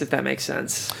guess, if that makes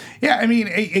sense. Yeah, I mean,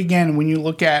 again, when you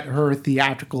look at her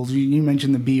theatricals, you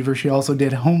mentioned The Beaver. She also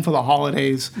did Home for the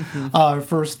Holidays, her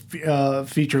first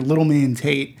feature, Little Man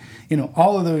Tate. You know,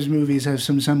 all of those movies have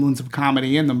some semblance of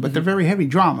comedy in them, but they're very heavy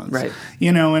dramas. Right.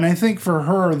 You know, and I think for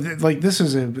her, like, this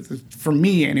is for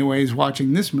me anyways,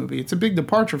 watching this movie, it's a big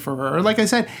departure for her. Like I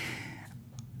said,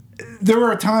 there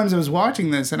were times I was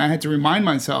watching this and I had to remind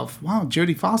myself, wow,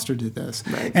 Jodie Foster did this.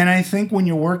 Right. And I think when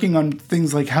you're working on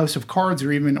things like House of Cards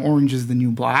or even Orange is the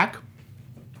New Black,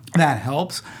 that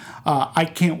helps. I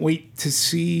can't wait to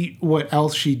see what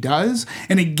else she does.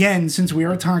 And again, since we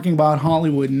are talking about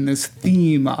Hollywood and this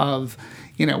theme of,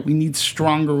 you know, we need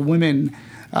stronger women,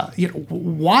 you know,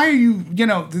 why are you, you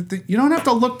know, you don't have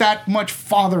to look that much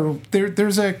farther.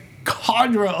 There's a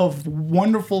cadre of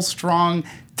wonderful, strong,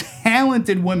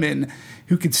 talented women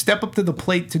who could step up to the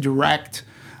plate to direct,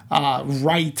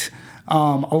 write. A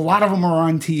lot of them are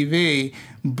on TV,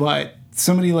 but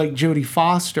somebody like Jodie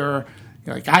Foster,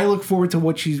 like, I look forward to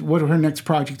what her next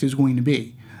project is going to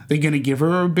be. They're going to give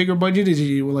her a bigger budget. Is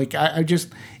it like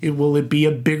will it be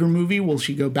a bigger movie? Will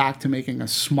she go back to making a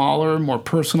smaller, more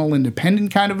personal,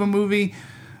 independent kind of a movie?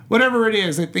 Whatever it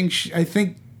is, I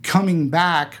think coming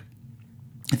back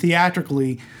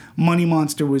theatrically, Money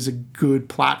Monster was a good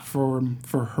platform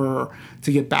for her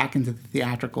to get back into the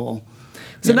theatrical.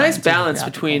 It's a nice balance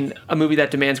between a movie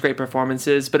that demands great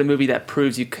performances, but a movie that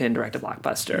proves you can direct a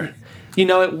blockbuster. You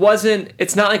know,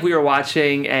 it's not like we were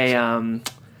watching a,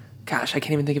 gosh, I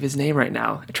can't even think of his name right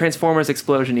now, a Transformers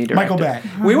explosion-y director. Michael Bay.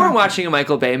 We weren't watching a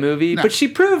Michael Bay movie, but she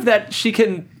proved that she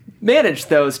can manage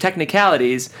those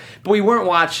technicalities, but we weren't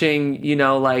watching, you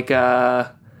know, like,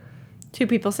 Two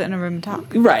people sit in a room and talk.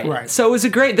 Right. So it was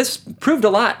this proved a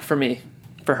lot for me,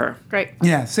 for her. Great.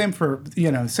 Yeah, same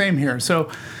here. So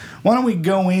why don't we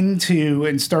go into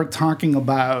and start talking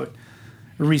about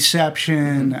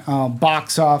reception,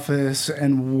 box office,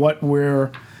 and what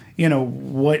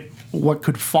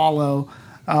could follow.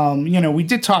 We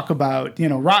did talk about,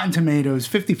 Rotten Tomatoes,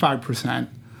 55%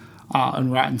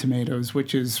 on Rotten Tomatoes,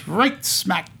 which is right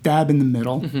smack dab in the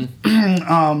middle.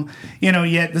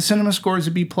 Yet the cinema score is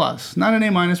a B+. Not an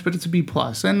A-, but it's a B+.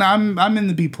 And I'm in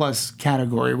the B+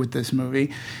 category with this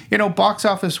movie. Box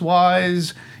office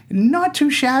wise, not too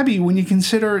shabby when you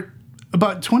consider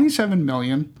about $27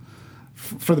 million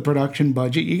for the production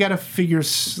budget. You got to figure,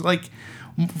 like,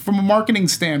 from a marketing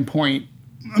standpoint,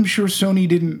 I'm sure Sony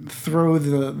didn't throw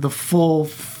the full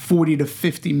 40 to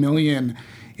 50 million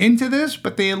into this,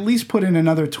 but they at least put in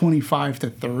another 25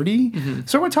 to 30.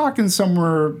 So we're talking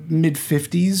somewhere mid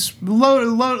 50s,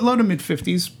 low to mid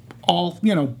 50s, all,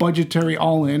 budgetary,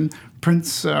 all in,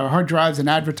 prints, hard drives and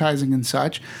advertising and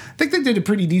such. I think they did a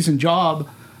pretty decent job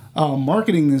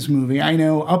marketing this movie. I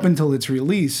know up until its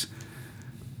release,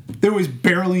 there was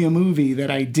barely a movie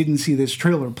that I didn't see this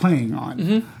trailer playing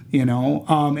on,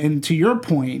 and to your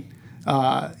point,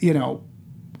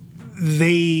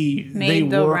 they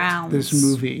worked rounds. This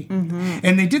movie,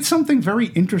 and they did something very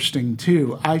interesting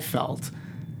too. I felt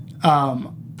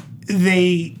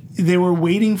they were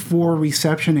waiting for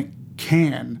reception at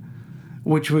Cannes,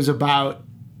 which was about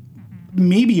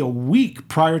maybe a week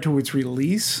prior to its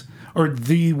release, or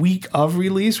the week of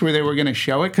release, where they were going to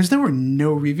show it, because there were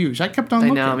no reviews. I kept on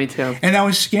looking. I know, me too. And that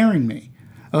was scaring me.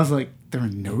 I was like, there are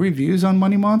no reviews on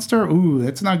Money Monster? Ooh,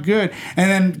 that's not good.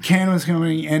 And then Cannes was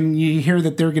coming, and you hear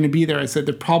that they're going to be there. I said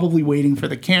they're probably waiting for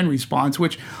the Cannes response,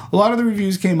 which a lot of the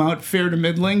reviews came out fair to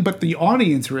middling, but the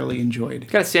audience really enjoyed.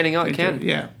 Got a standing out at Cannes.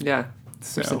 Yeah. Yeah.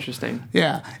 So, That's interesting.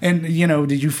 Yeah. And,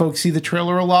 did you folks see the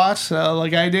trailer a lot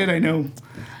like I did? I know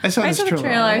I saw this trailer.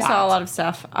 I saw a lot of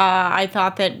stuff. I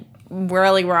thought that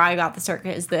really where I got the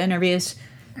circuit is the interviews.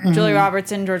 Julia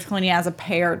Roberts and George Clooney as a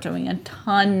pair doing a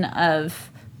ton of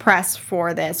press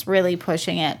for this, really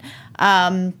pushing it.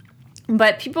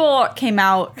 But people came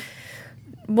out,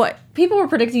 people were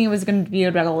predicting it was going to be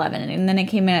about 11, and then it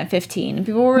came in at 15. And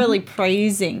people were really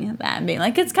praising that and being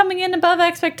like, it's coming in above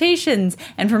expectations.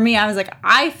 And for me, I was like,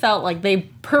 I felt like they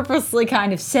purposely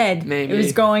kind of said Maybe. it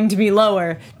was going to be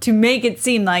lower to make it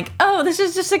seem like, oh, this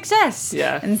is a success.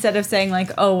 Yeah. Instead of saying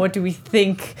like, oh, what do we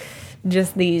think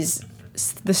just these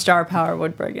the star power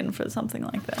would bring in for something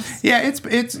like this. Yeah, it's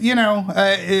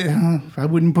I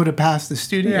wouldn't put it past the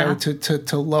studio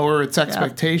to lower its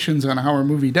expectations on how a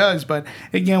movie does. But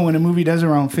again, when a movie does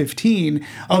around 15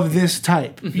 of this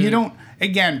type, you don't.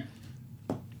 Again,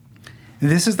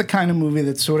 this is the kind of movie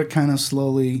that sort of kind of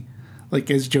slowly,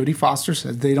 like as Jodie Foster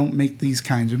says, they don't make these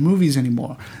kinds of movies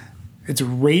anymore. It's a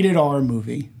rated R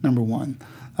movie, number one.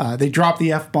 They drop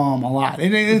the F-bomb a lot,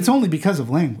 and it's only because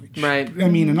of language. Right. I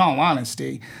mean, in all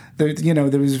honesty, there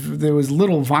was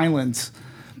little violence,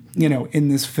 in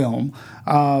this film.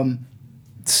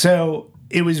 So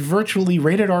it was virtually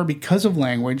rated R because of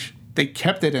language. They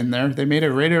kept it in there. They made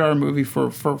a rated R movie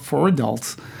for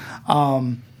adults.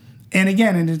 And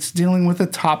again, and it's dealing with a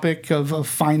topic of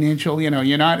financial,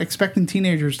 you're not expecting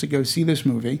teenagers to go see this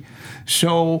movie.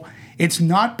 So it's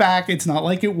not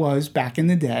like it was back in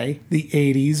the day, the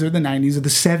 80s or the 90s or the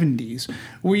 70s,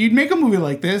 where you'd make a movie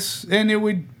like this and it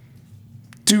would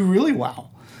do really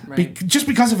well. Right. Just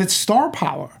because of its star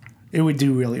power, it would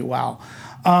do really well.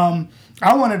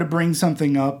 I wanted to bring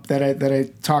something up that I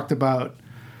talked about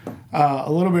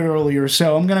a little bit earlier,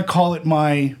 so I'm going to call it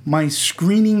my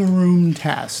screening room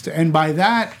test. And by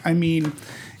that, I mean,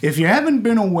 if you haven't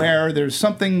been aware, there's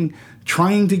something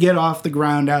trying to get off the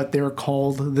ground out there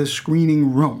called the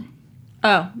screening room.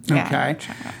 Oh, yeah.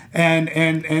 Okay.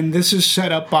 And this is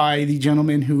set up by the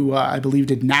gentleman who I believe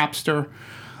did Napster.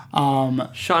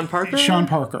 Sean Parker? Sean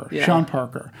Parker. Yeah. Sean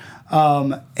Parker.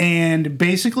 And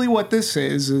basically what this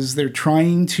is they're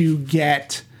trying to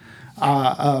get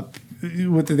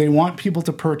they want people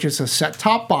to purchase a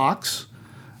set-top box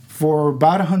for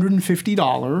about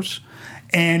 $150.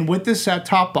 And with this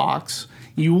set-top box,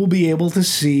 you will be able to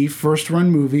see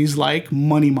first-run movies like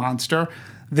Money Monster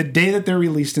the day that they're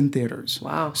released in theaters.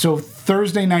 Wow. So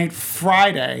Thursday night,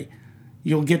 Friday,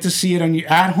 you'll get to see it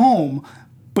at home,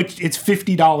 but it's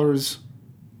 $50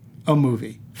 a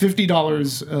movie.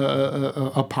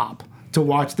 $50 a pop to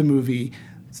watch the movie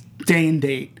day and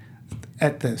date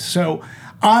at this. So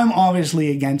I'm obviously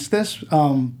against this.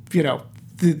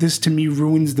 This to me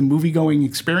ruins the movie-going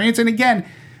experience. And again,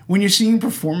 when you're seeing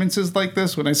performances like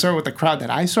this, when I saw it with the crowd that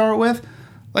I saw it with,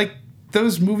 like,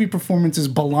 those movie performances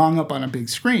belong up on a big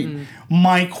screen.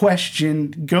 My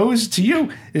question goes to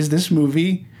you. Is this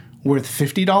movie worth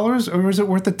 $50 or is it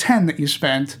worth the $10 that you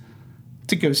spent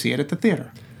to go see it at the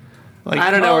theater? Like, I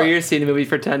don't know where you're seeing a movie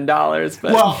for $10,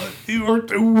 but or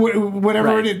whatever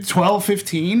Right. it is, 12,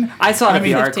 15. I saw it at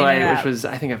the 15, ArcLight, yeah. which was,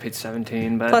 I think I paid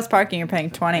 17, but Plus parking, you're paying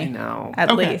 20. I know.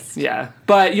 At Okay. least. Yeah,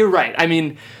 but you're right. I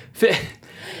mean, it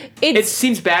It's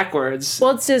seems backwards.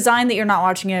 well, it's designed that you're not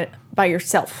watching it by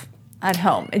yourself at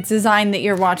home. It's designed that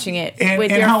you're watching it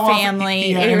with your how often-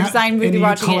 family. yeah, you're and designed and with are you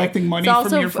watching collecting it. money It's also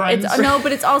from your friends? No,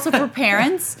 but it's also for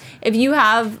parents. If you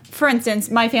have, for instance,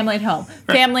 my family at home,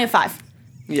 family of 5.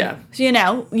 Yeah,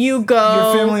 So, you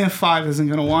go. Your family of 5 isn't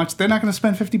going to watch. They're not going to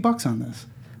spend $50 on this.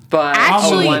 but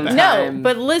Actually, one no. time,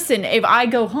 But listen, if I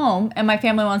go home and my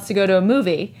family wants to go to a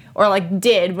movie, or like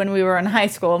did when we were in high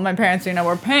school, my parents,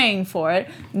 were paying for it.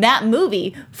 That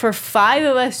movie for 5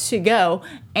 of us to go,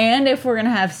 and if we're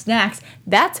gonna have snacks,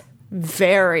 that's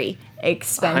very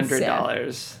expensive.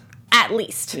 $100. At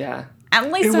least. Yeah. At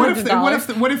least Hey,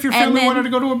 $100. what if your And family then- wanted to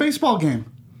go to a baseball game?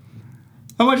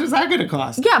 How much is that going to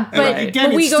cost? Yeah, but, Right. again,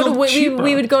 but we it's go still to cheaper.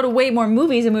 we would go to way more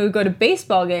movies and we would go to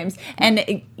baseball games.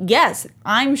 And yes,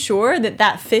 I'm sure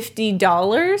that $50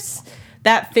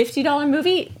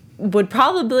 movie would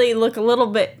probably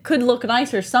could look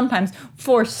nicer sometimes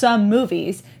for some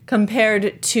movies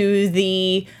compared to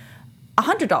the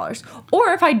 $100.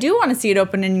 Or if I do want to see it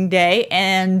opening day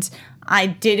and I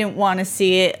didn't want to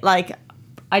see it, like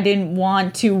I didn't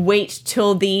want to wait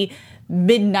till the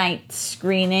midnight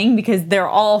screening because they're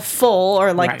all full,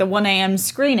 or like Right. the 1 a.m.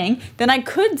 screening, then I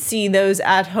could see those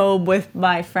at home with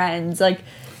my friends. Like,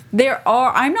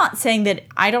 I'm not saying that,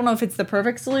 I don't know if it's the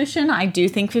perfect solution. I do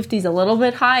think 50 is a little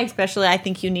bit high, especially I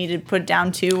think you need to put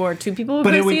down 2 or 2 people who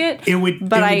But go it would- see it. it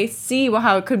I would- see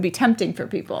how it could be tempting for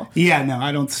people. Yeah, no,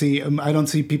 I don't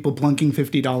see people plunking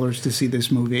 $50 to see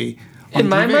this movie. on In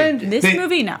my TV. mind, This They-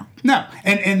 movie, no. No,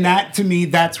 and that to me,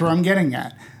 that's where I'm getting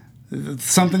at.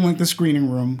 Something like The Screening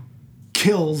Room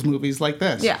kills movies like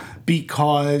this. Yeah.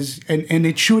 Because and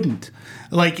it shouldn't.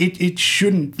 Like it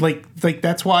shouldn't. Like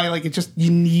that's why it just, you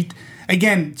need,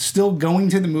 again, still going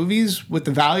to the movies with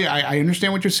the value. I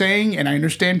understand what you're saying, and I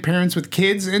understand parents with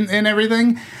kids and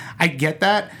everything. I get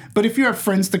that. But if you have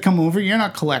friends to come over, you're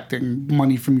not collecting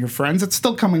money from your friends. It's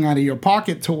still coming out of your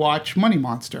pocket to watch Money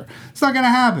Monster. It's not gonna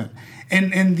happen.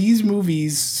 And these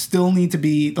movies still need to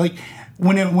be like,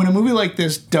 when a movie like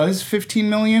this does 15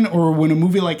 million, or when a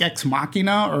movie like Ex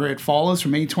Machina or It Follows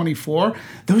from A24,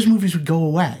 those movies would go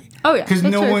away. Oh yeah, because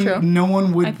that's no very true.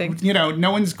 one I think. would,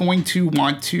 no one's going to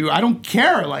want to. I don't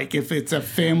care, like if it's a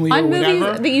family or On whatever.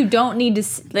 movies that you don't need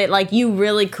to, that like you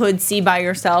really could see by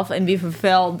yourself and be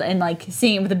fulfilled, and like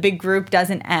seeing it with a big group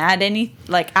doesn't add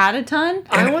add a ton.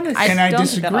 I want to. And I don't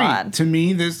think that'll disagree. add. To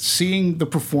me, seeing the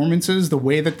performances, the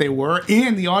way that they were,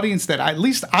 and the audience that at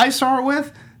least I saw it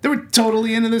with, they were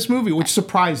totally into this movie, which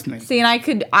surprised me. See,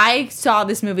 and I saw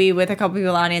this movie with a couple people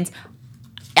in the audience.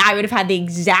 I would have had the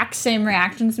exact same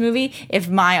reaction to this movie if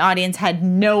my audience had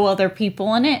no other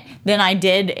people in it than I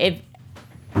did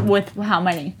with how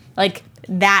many. Like,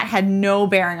 that had no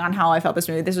bearing on how I felt this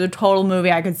movie. This was a total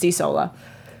movie I could see solo.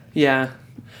 Yeah.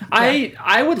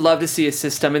 I would love to see a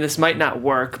system, and this might not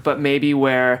work, but maybe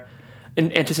where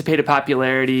an anticipated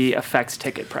popularity affects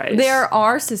ticket price. There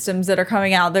are systems that are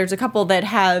coming out. There's a couple that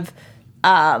have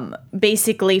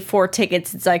basically for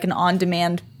tickets, it's like an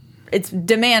on-demand, it's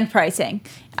demand pricing.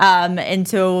 And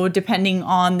so depending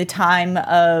on the time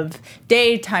of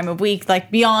day, time of week,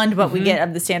 like beyond what we get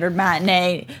of the standard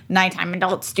matinee, nighttime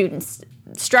adult students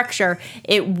structure,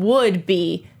 it would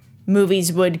be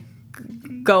movies would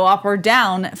go up or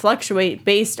down, fluctuate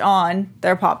based on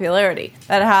their popularity.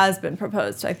 That has been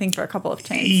proposed, I think, for a couple of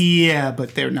chains. Yeah,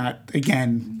 but they're not,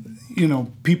 again,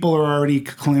 people are already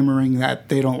clamoring that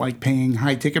they don't like paying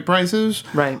high ticket prices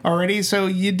already. So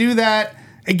you do that,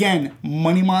 again,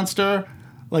 Money Monster,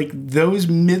 like those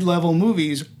mid-level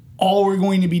movies, all we're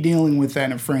going to be dealing with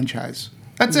then a franchise.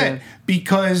 That's it.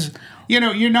 Because,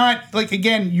 you're not, like,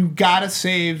 again, you gotta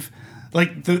save,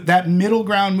 like, that middle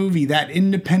ground movie, that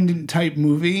independent type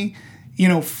movie,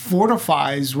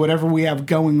 fortifies whatever we have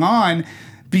going on,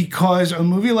 because a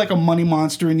movie like a Money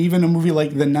Monster and even a movie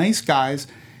like The Nice Guys,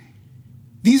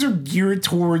 these are geared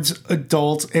towards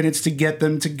adults, and it's to get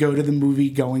them to go to the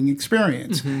movie-going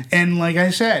experience. And like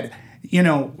I said,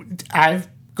 I've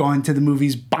gone to the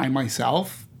movies by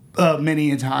myself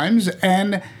many a times,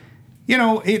 and,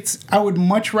 I would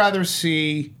much rather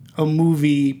see a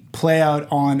movie play out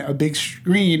on a big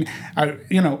screen.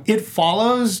 It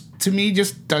Follows, to me,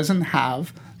 just doesn't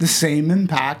have the same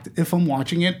impact if I'm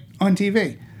watching it on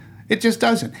TV. It just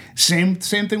doesn't. Same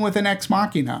thing with an Ex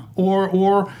Machina,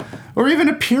 or even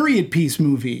a period piece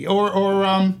movie, or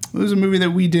there was a movie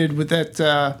that we did with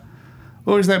that.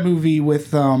 What was that movie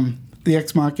with the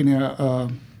Ex Machina?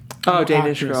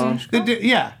 Danish Girl.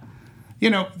 Yeah,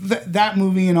 that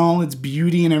movie and all its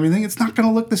beauty and everything. It's not going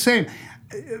to look the same.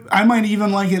 I might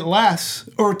even like it less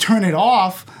or turn it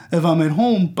off if I'm at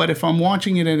home. But if I'm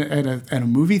watching it at a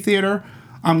movie theater,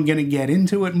 I'm gonna get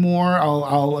into it more.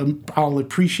 I'll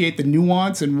appreciate the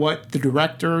nuance and what the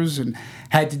directors and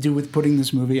had to do with putting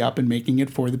this movie up and making it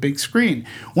for the big screen.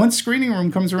 Once screening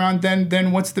room comes around,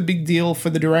 then what's the big deal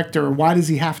for the director? Why does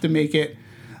he have to make it?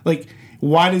 Like,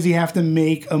 why does he have to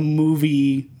make a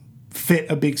movie fit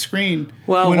a big screen?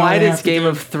 Well, why does Game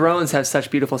of Thrones have such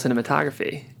beautiful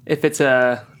cinematography? If it's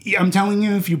I'm telling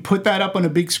you, if you put that up on a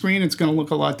big screen, it's going to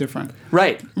look a lot different.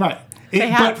 Right. But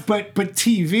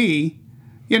TV,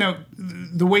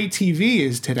 the way TV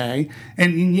is today,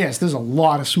 and yes, there's a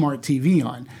lot of smart TV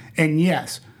on, and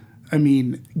yes, I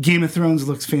mean, Game of Thrones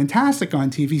looks fantastic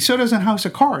on TV. So does House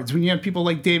of Cards. When you have people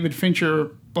like David Fincher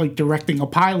like directing a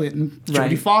pilot and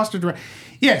Jodie Foster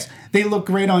yes, they look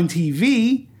great on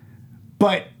TV.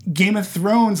 But Game of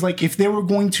Thrones, like if they were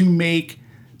going to make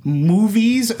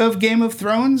movies of Game of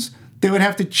Thrones, they would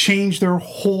have to change their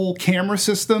whole camera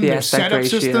system, their setup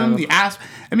system, they'd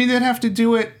have to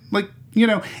do it like,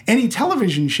 any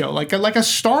television show, like a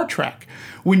Star Trek.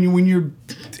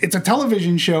 It's a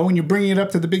television show and you're bringing it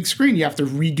up to the big screen, you have to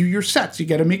redo your sets. You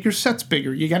got to make your sets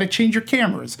bigger. You got to change your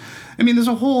cameras. There's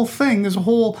a whole thing. There's a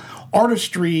whole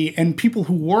artistry and people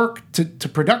who work to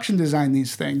production design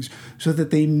these things so that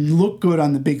they look good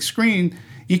on the big screen.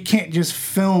 You can't just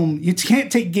film. You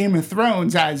can't take Game of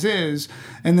Thrones as is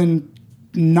and then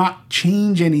not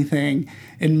change anything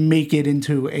and make it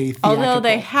into a theatrical. Although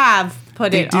they have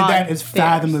put it on. They did that as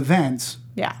Fathom Events.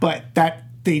 Yeah. But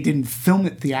they didn't film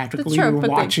it theatrically. That's true, you were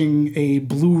watching a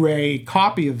Blu-ray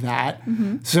copy of that.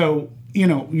 Mm-hmm. So,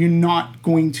 you're not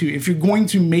going to, if you're going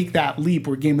to make that leap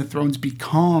where Game of Thrones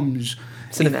becomes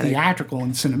theatrical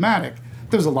and cinematic,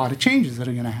 there's a lot of changes that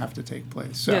are going to have to take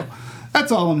place. So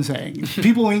that's all I'm saying.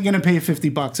 People ain't going to pay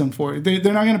 $50 for it.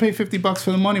 They're not going to pay $50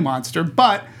 for the Money Monster,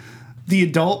 but the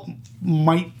adult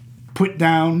might put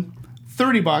down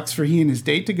 $30 for he and his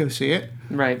date to go see it.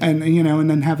 Right. And and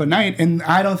then have a night, and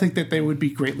I don't think that they would be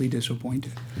greatly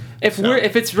disappointed. If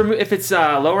it's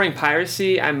lowering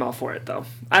piracy, I'm all for it though.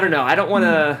 I don't know. I don't want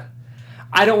to.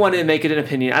 I don't want to make it an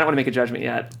opinion. I don't want to make a judgment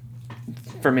yet.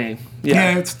 For me,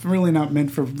 yeah, it's really not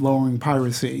meant for lowering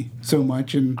piracy so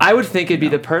much. And I would think it'd be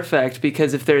the perfect,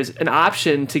 because if there's an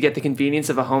option to get the convenience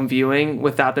of a home viewing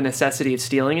without the necessity of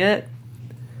stealing it,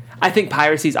 I think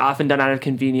piracy is often done out of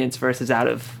convenience versus out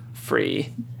of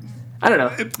free. I don't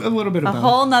know. A little bit of A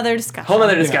whole nother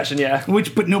discussion. Yeah.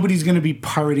 But nobody's going to be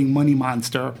pirating Money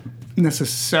Monster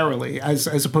necessarily,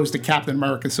 as opposed to Captain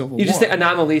America: Civil War. You just think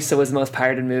Anomalisa was the most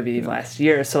pirated movie of last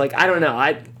year, so like I don't know.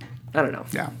 I don't know.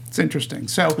 Yeah, it's interesting.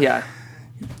 So yeah,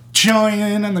 join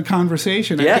in on the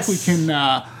conversation. Yes.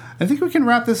 I think we can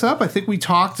wrap this up. I think we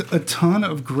talked a ton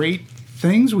of great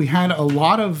things. We had a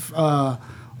lot of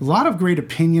great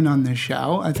opinion on this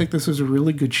show. I think this was a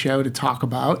really good show to talk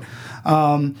about.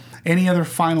 Any other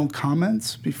final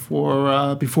comments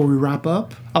before we wrap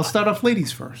up? I'll start off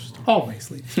ladies first.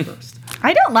 Always ladies first.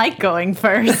 I don't like going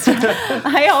first.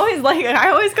 I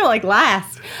always go like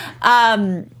last.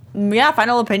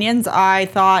 Final opinions. I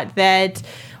thought that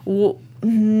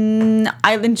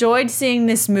I enjoyed seeing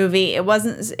this movie. It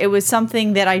was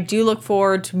something that I do look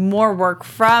forward to more work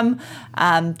from.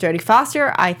 Jodie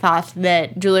Foster. I thought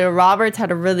that Julia Roberts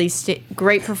had a really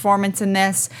great performance in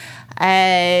this.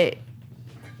 But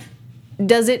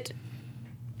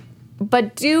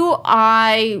do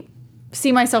I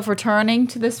see myself returning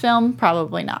to this film?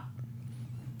 Probably not.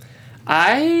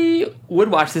 I would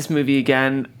watch this movie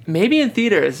again, maybe in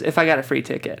theaters if I got a free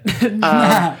ticket.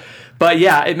 But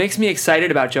yeah, it makes me excited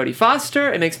about Jodie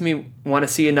Foster. It makes me want to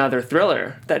see another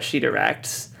thriller that she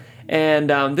directs. And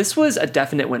this was a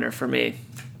definite winner for me.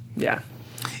 Yeah.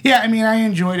 Yeah, I mean, I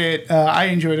enjoyed it. I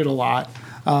enjoyed it a lot.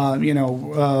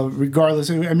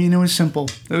 Regardless, I mean, it was simple.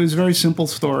 It was a very simple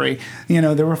story.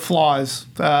 There were flaws.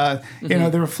 There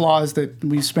were flaws that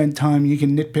we spent time. You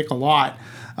can nitpick a lot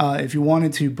if you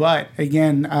wanted to, but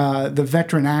again, the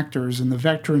veteran actors and the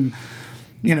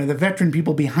veteran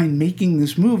people behind making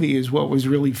this movie is what was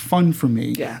really fun for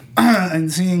me. Yeah.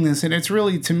 And seeing this, and it's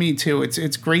really, to me too,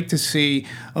 it's great to see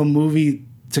a movie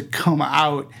to come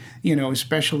out,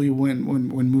 especially when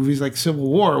movies like Civil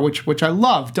War, which I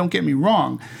love, don't get me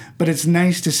wrong, but it's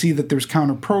nice to see that there's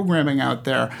counter programming out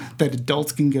there that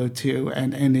adults can go to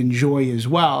and enjoy as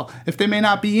well, if they may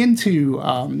not be into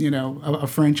a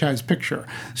franchise picture.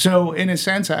 So in a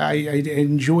sense, I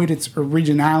enjoyed its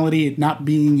originality, it not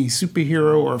being a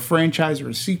superhero or a franchise or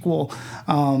a sequel.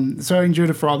 So I enjoyed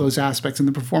it for all those aspects, and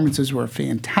the performances were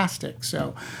fantastic.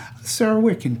 So Sarah,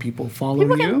 where can people follow you?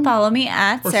 People can follow me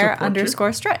at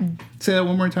Sarah_Stratton. Say that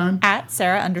one more time. At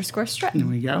Sarah_Stratton. There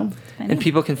we go. And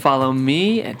people can follow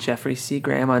me at Jeffrey C.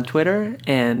 Graham on Twitter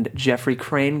and Jeffrey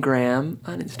Crane Graham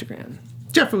on Instagram.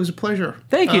 Jeff, it was a pleasure.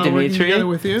 Thank you, Dimitri. Working together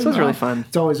with you. This was really fun.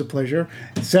 It's always a pleasure.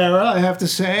 Sarah, I have to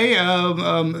say,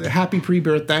 happy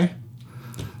pre-birthday.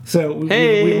 So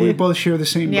we both share the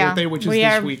same birthday, which is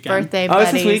this weekend. Birthday buddies. Oh,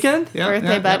 it's this weekend?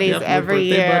 Birthday buddies every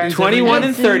year. 21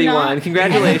 and 31.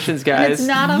 Congratulations, guys. It's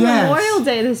not on Memorial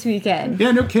Day this weekend.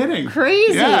 Yeah, no kidding.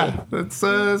 Crazy. Yeah,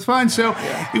 that's fine. So,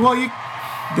 there you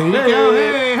go.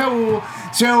 Hey, ho.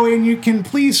 So, and you can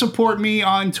please support me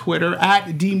on Twitter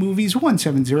at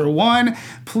dmovies1701.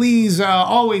 Please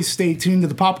always stay tuned to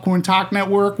the Popcorn Talk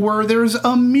Network, where there's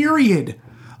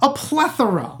a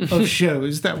plethora of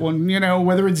shows that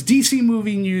whether it's DC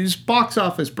movie news, box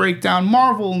office breakdown,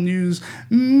 Marvel news,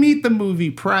 Meet the Movie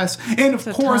Press, and of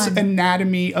course,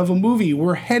 Anatomy of a Movie.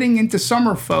 We're heading into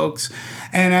summer, folks,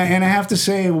 and I have to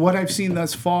say, what I've seen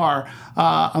thus far,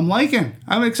 I'm liking.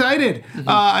 I'm excited. Mm-hmm.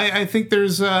 I think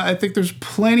there's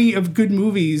plenty of good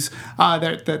movies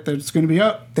that's going to be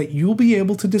up that you'll be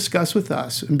able to discuss with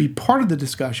us and be part of the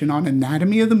discussion on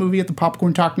Anatomy of the Movie at the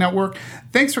Popcorn Talk Network.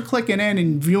 Thanks for clicking in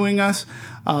and viewing us.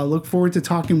 Look forward to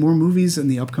talking more movies in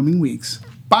the upcoming weeks.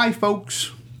 Bye,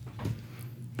 folks.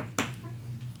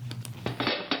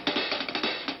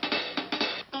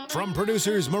 From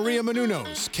producers Maria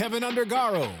Menounos, Kevin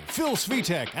Undergaro, Phil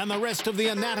Svitek, and the rest of the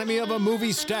Anatomy of a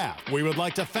Movie staff, we would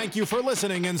like to thank you for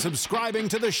listening and subscribing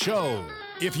to the show.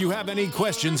 If you have any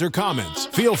questions or comments,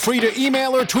 feel free to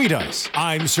email or tweet us.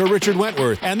 I'm Sir Richard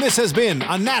Wentworth, and this has been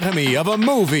Anatomy of a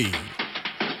Movie.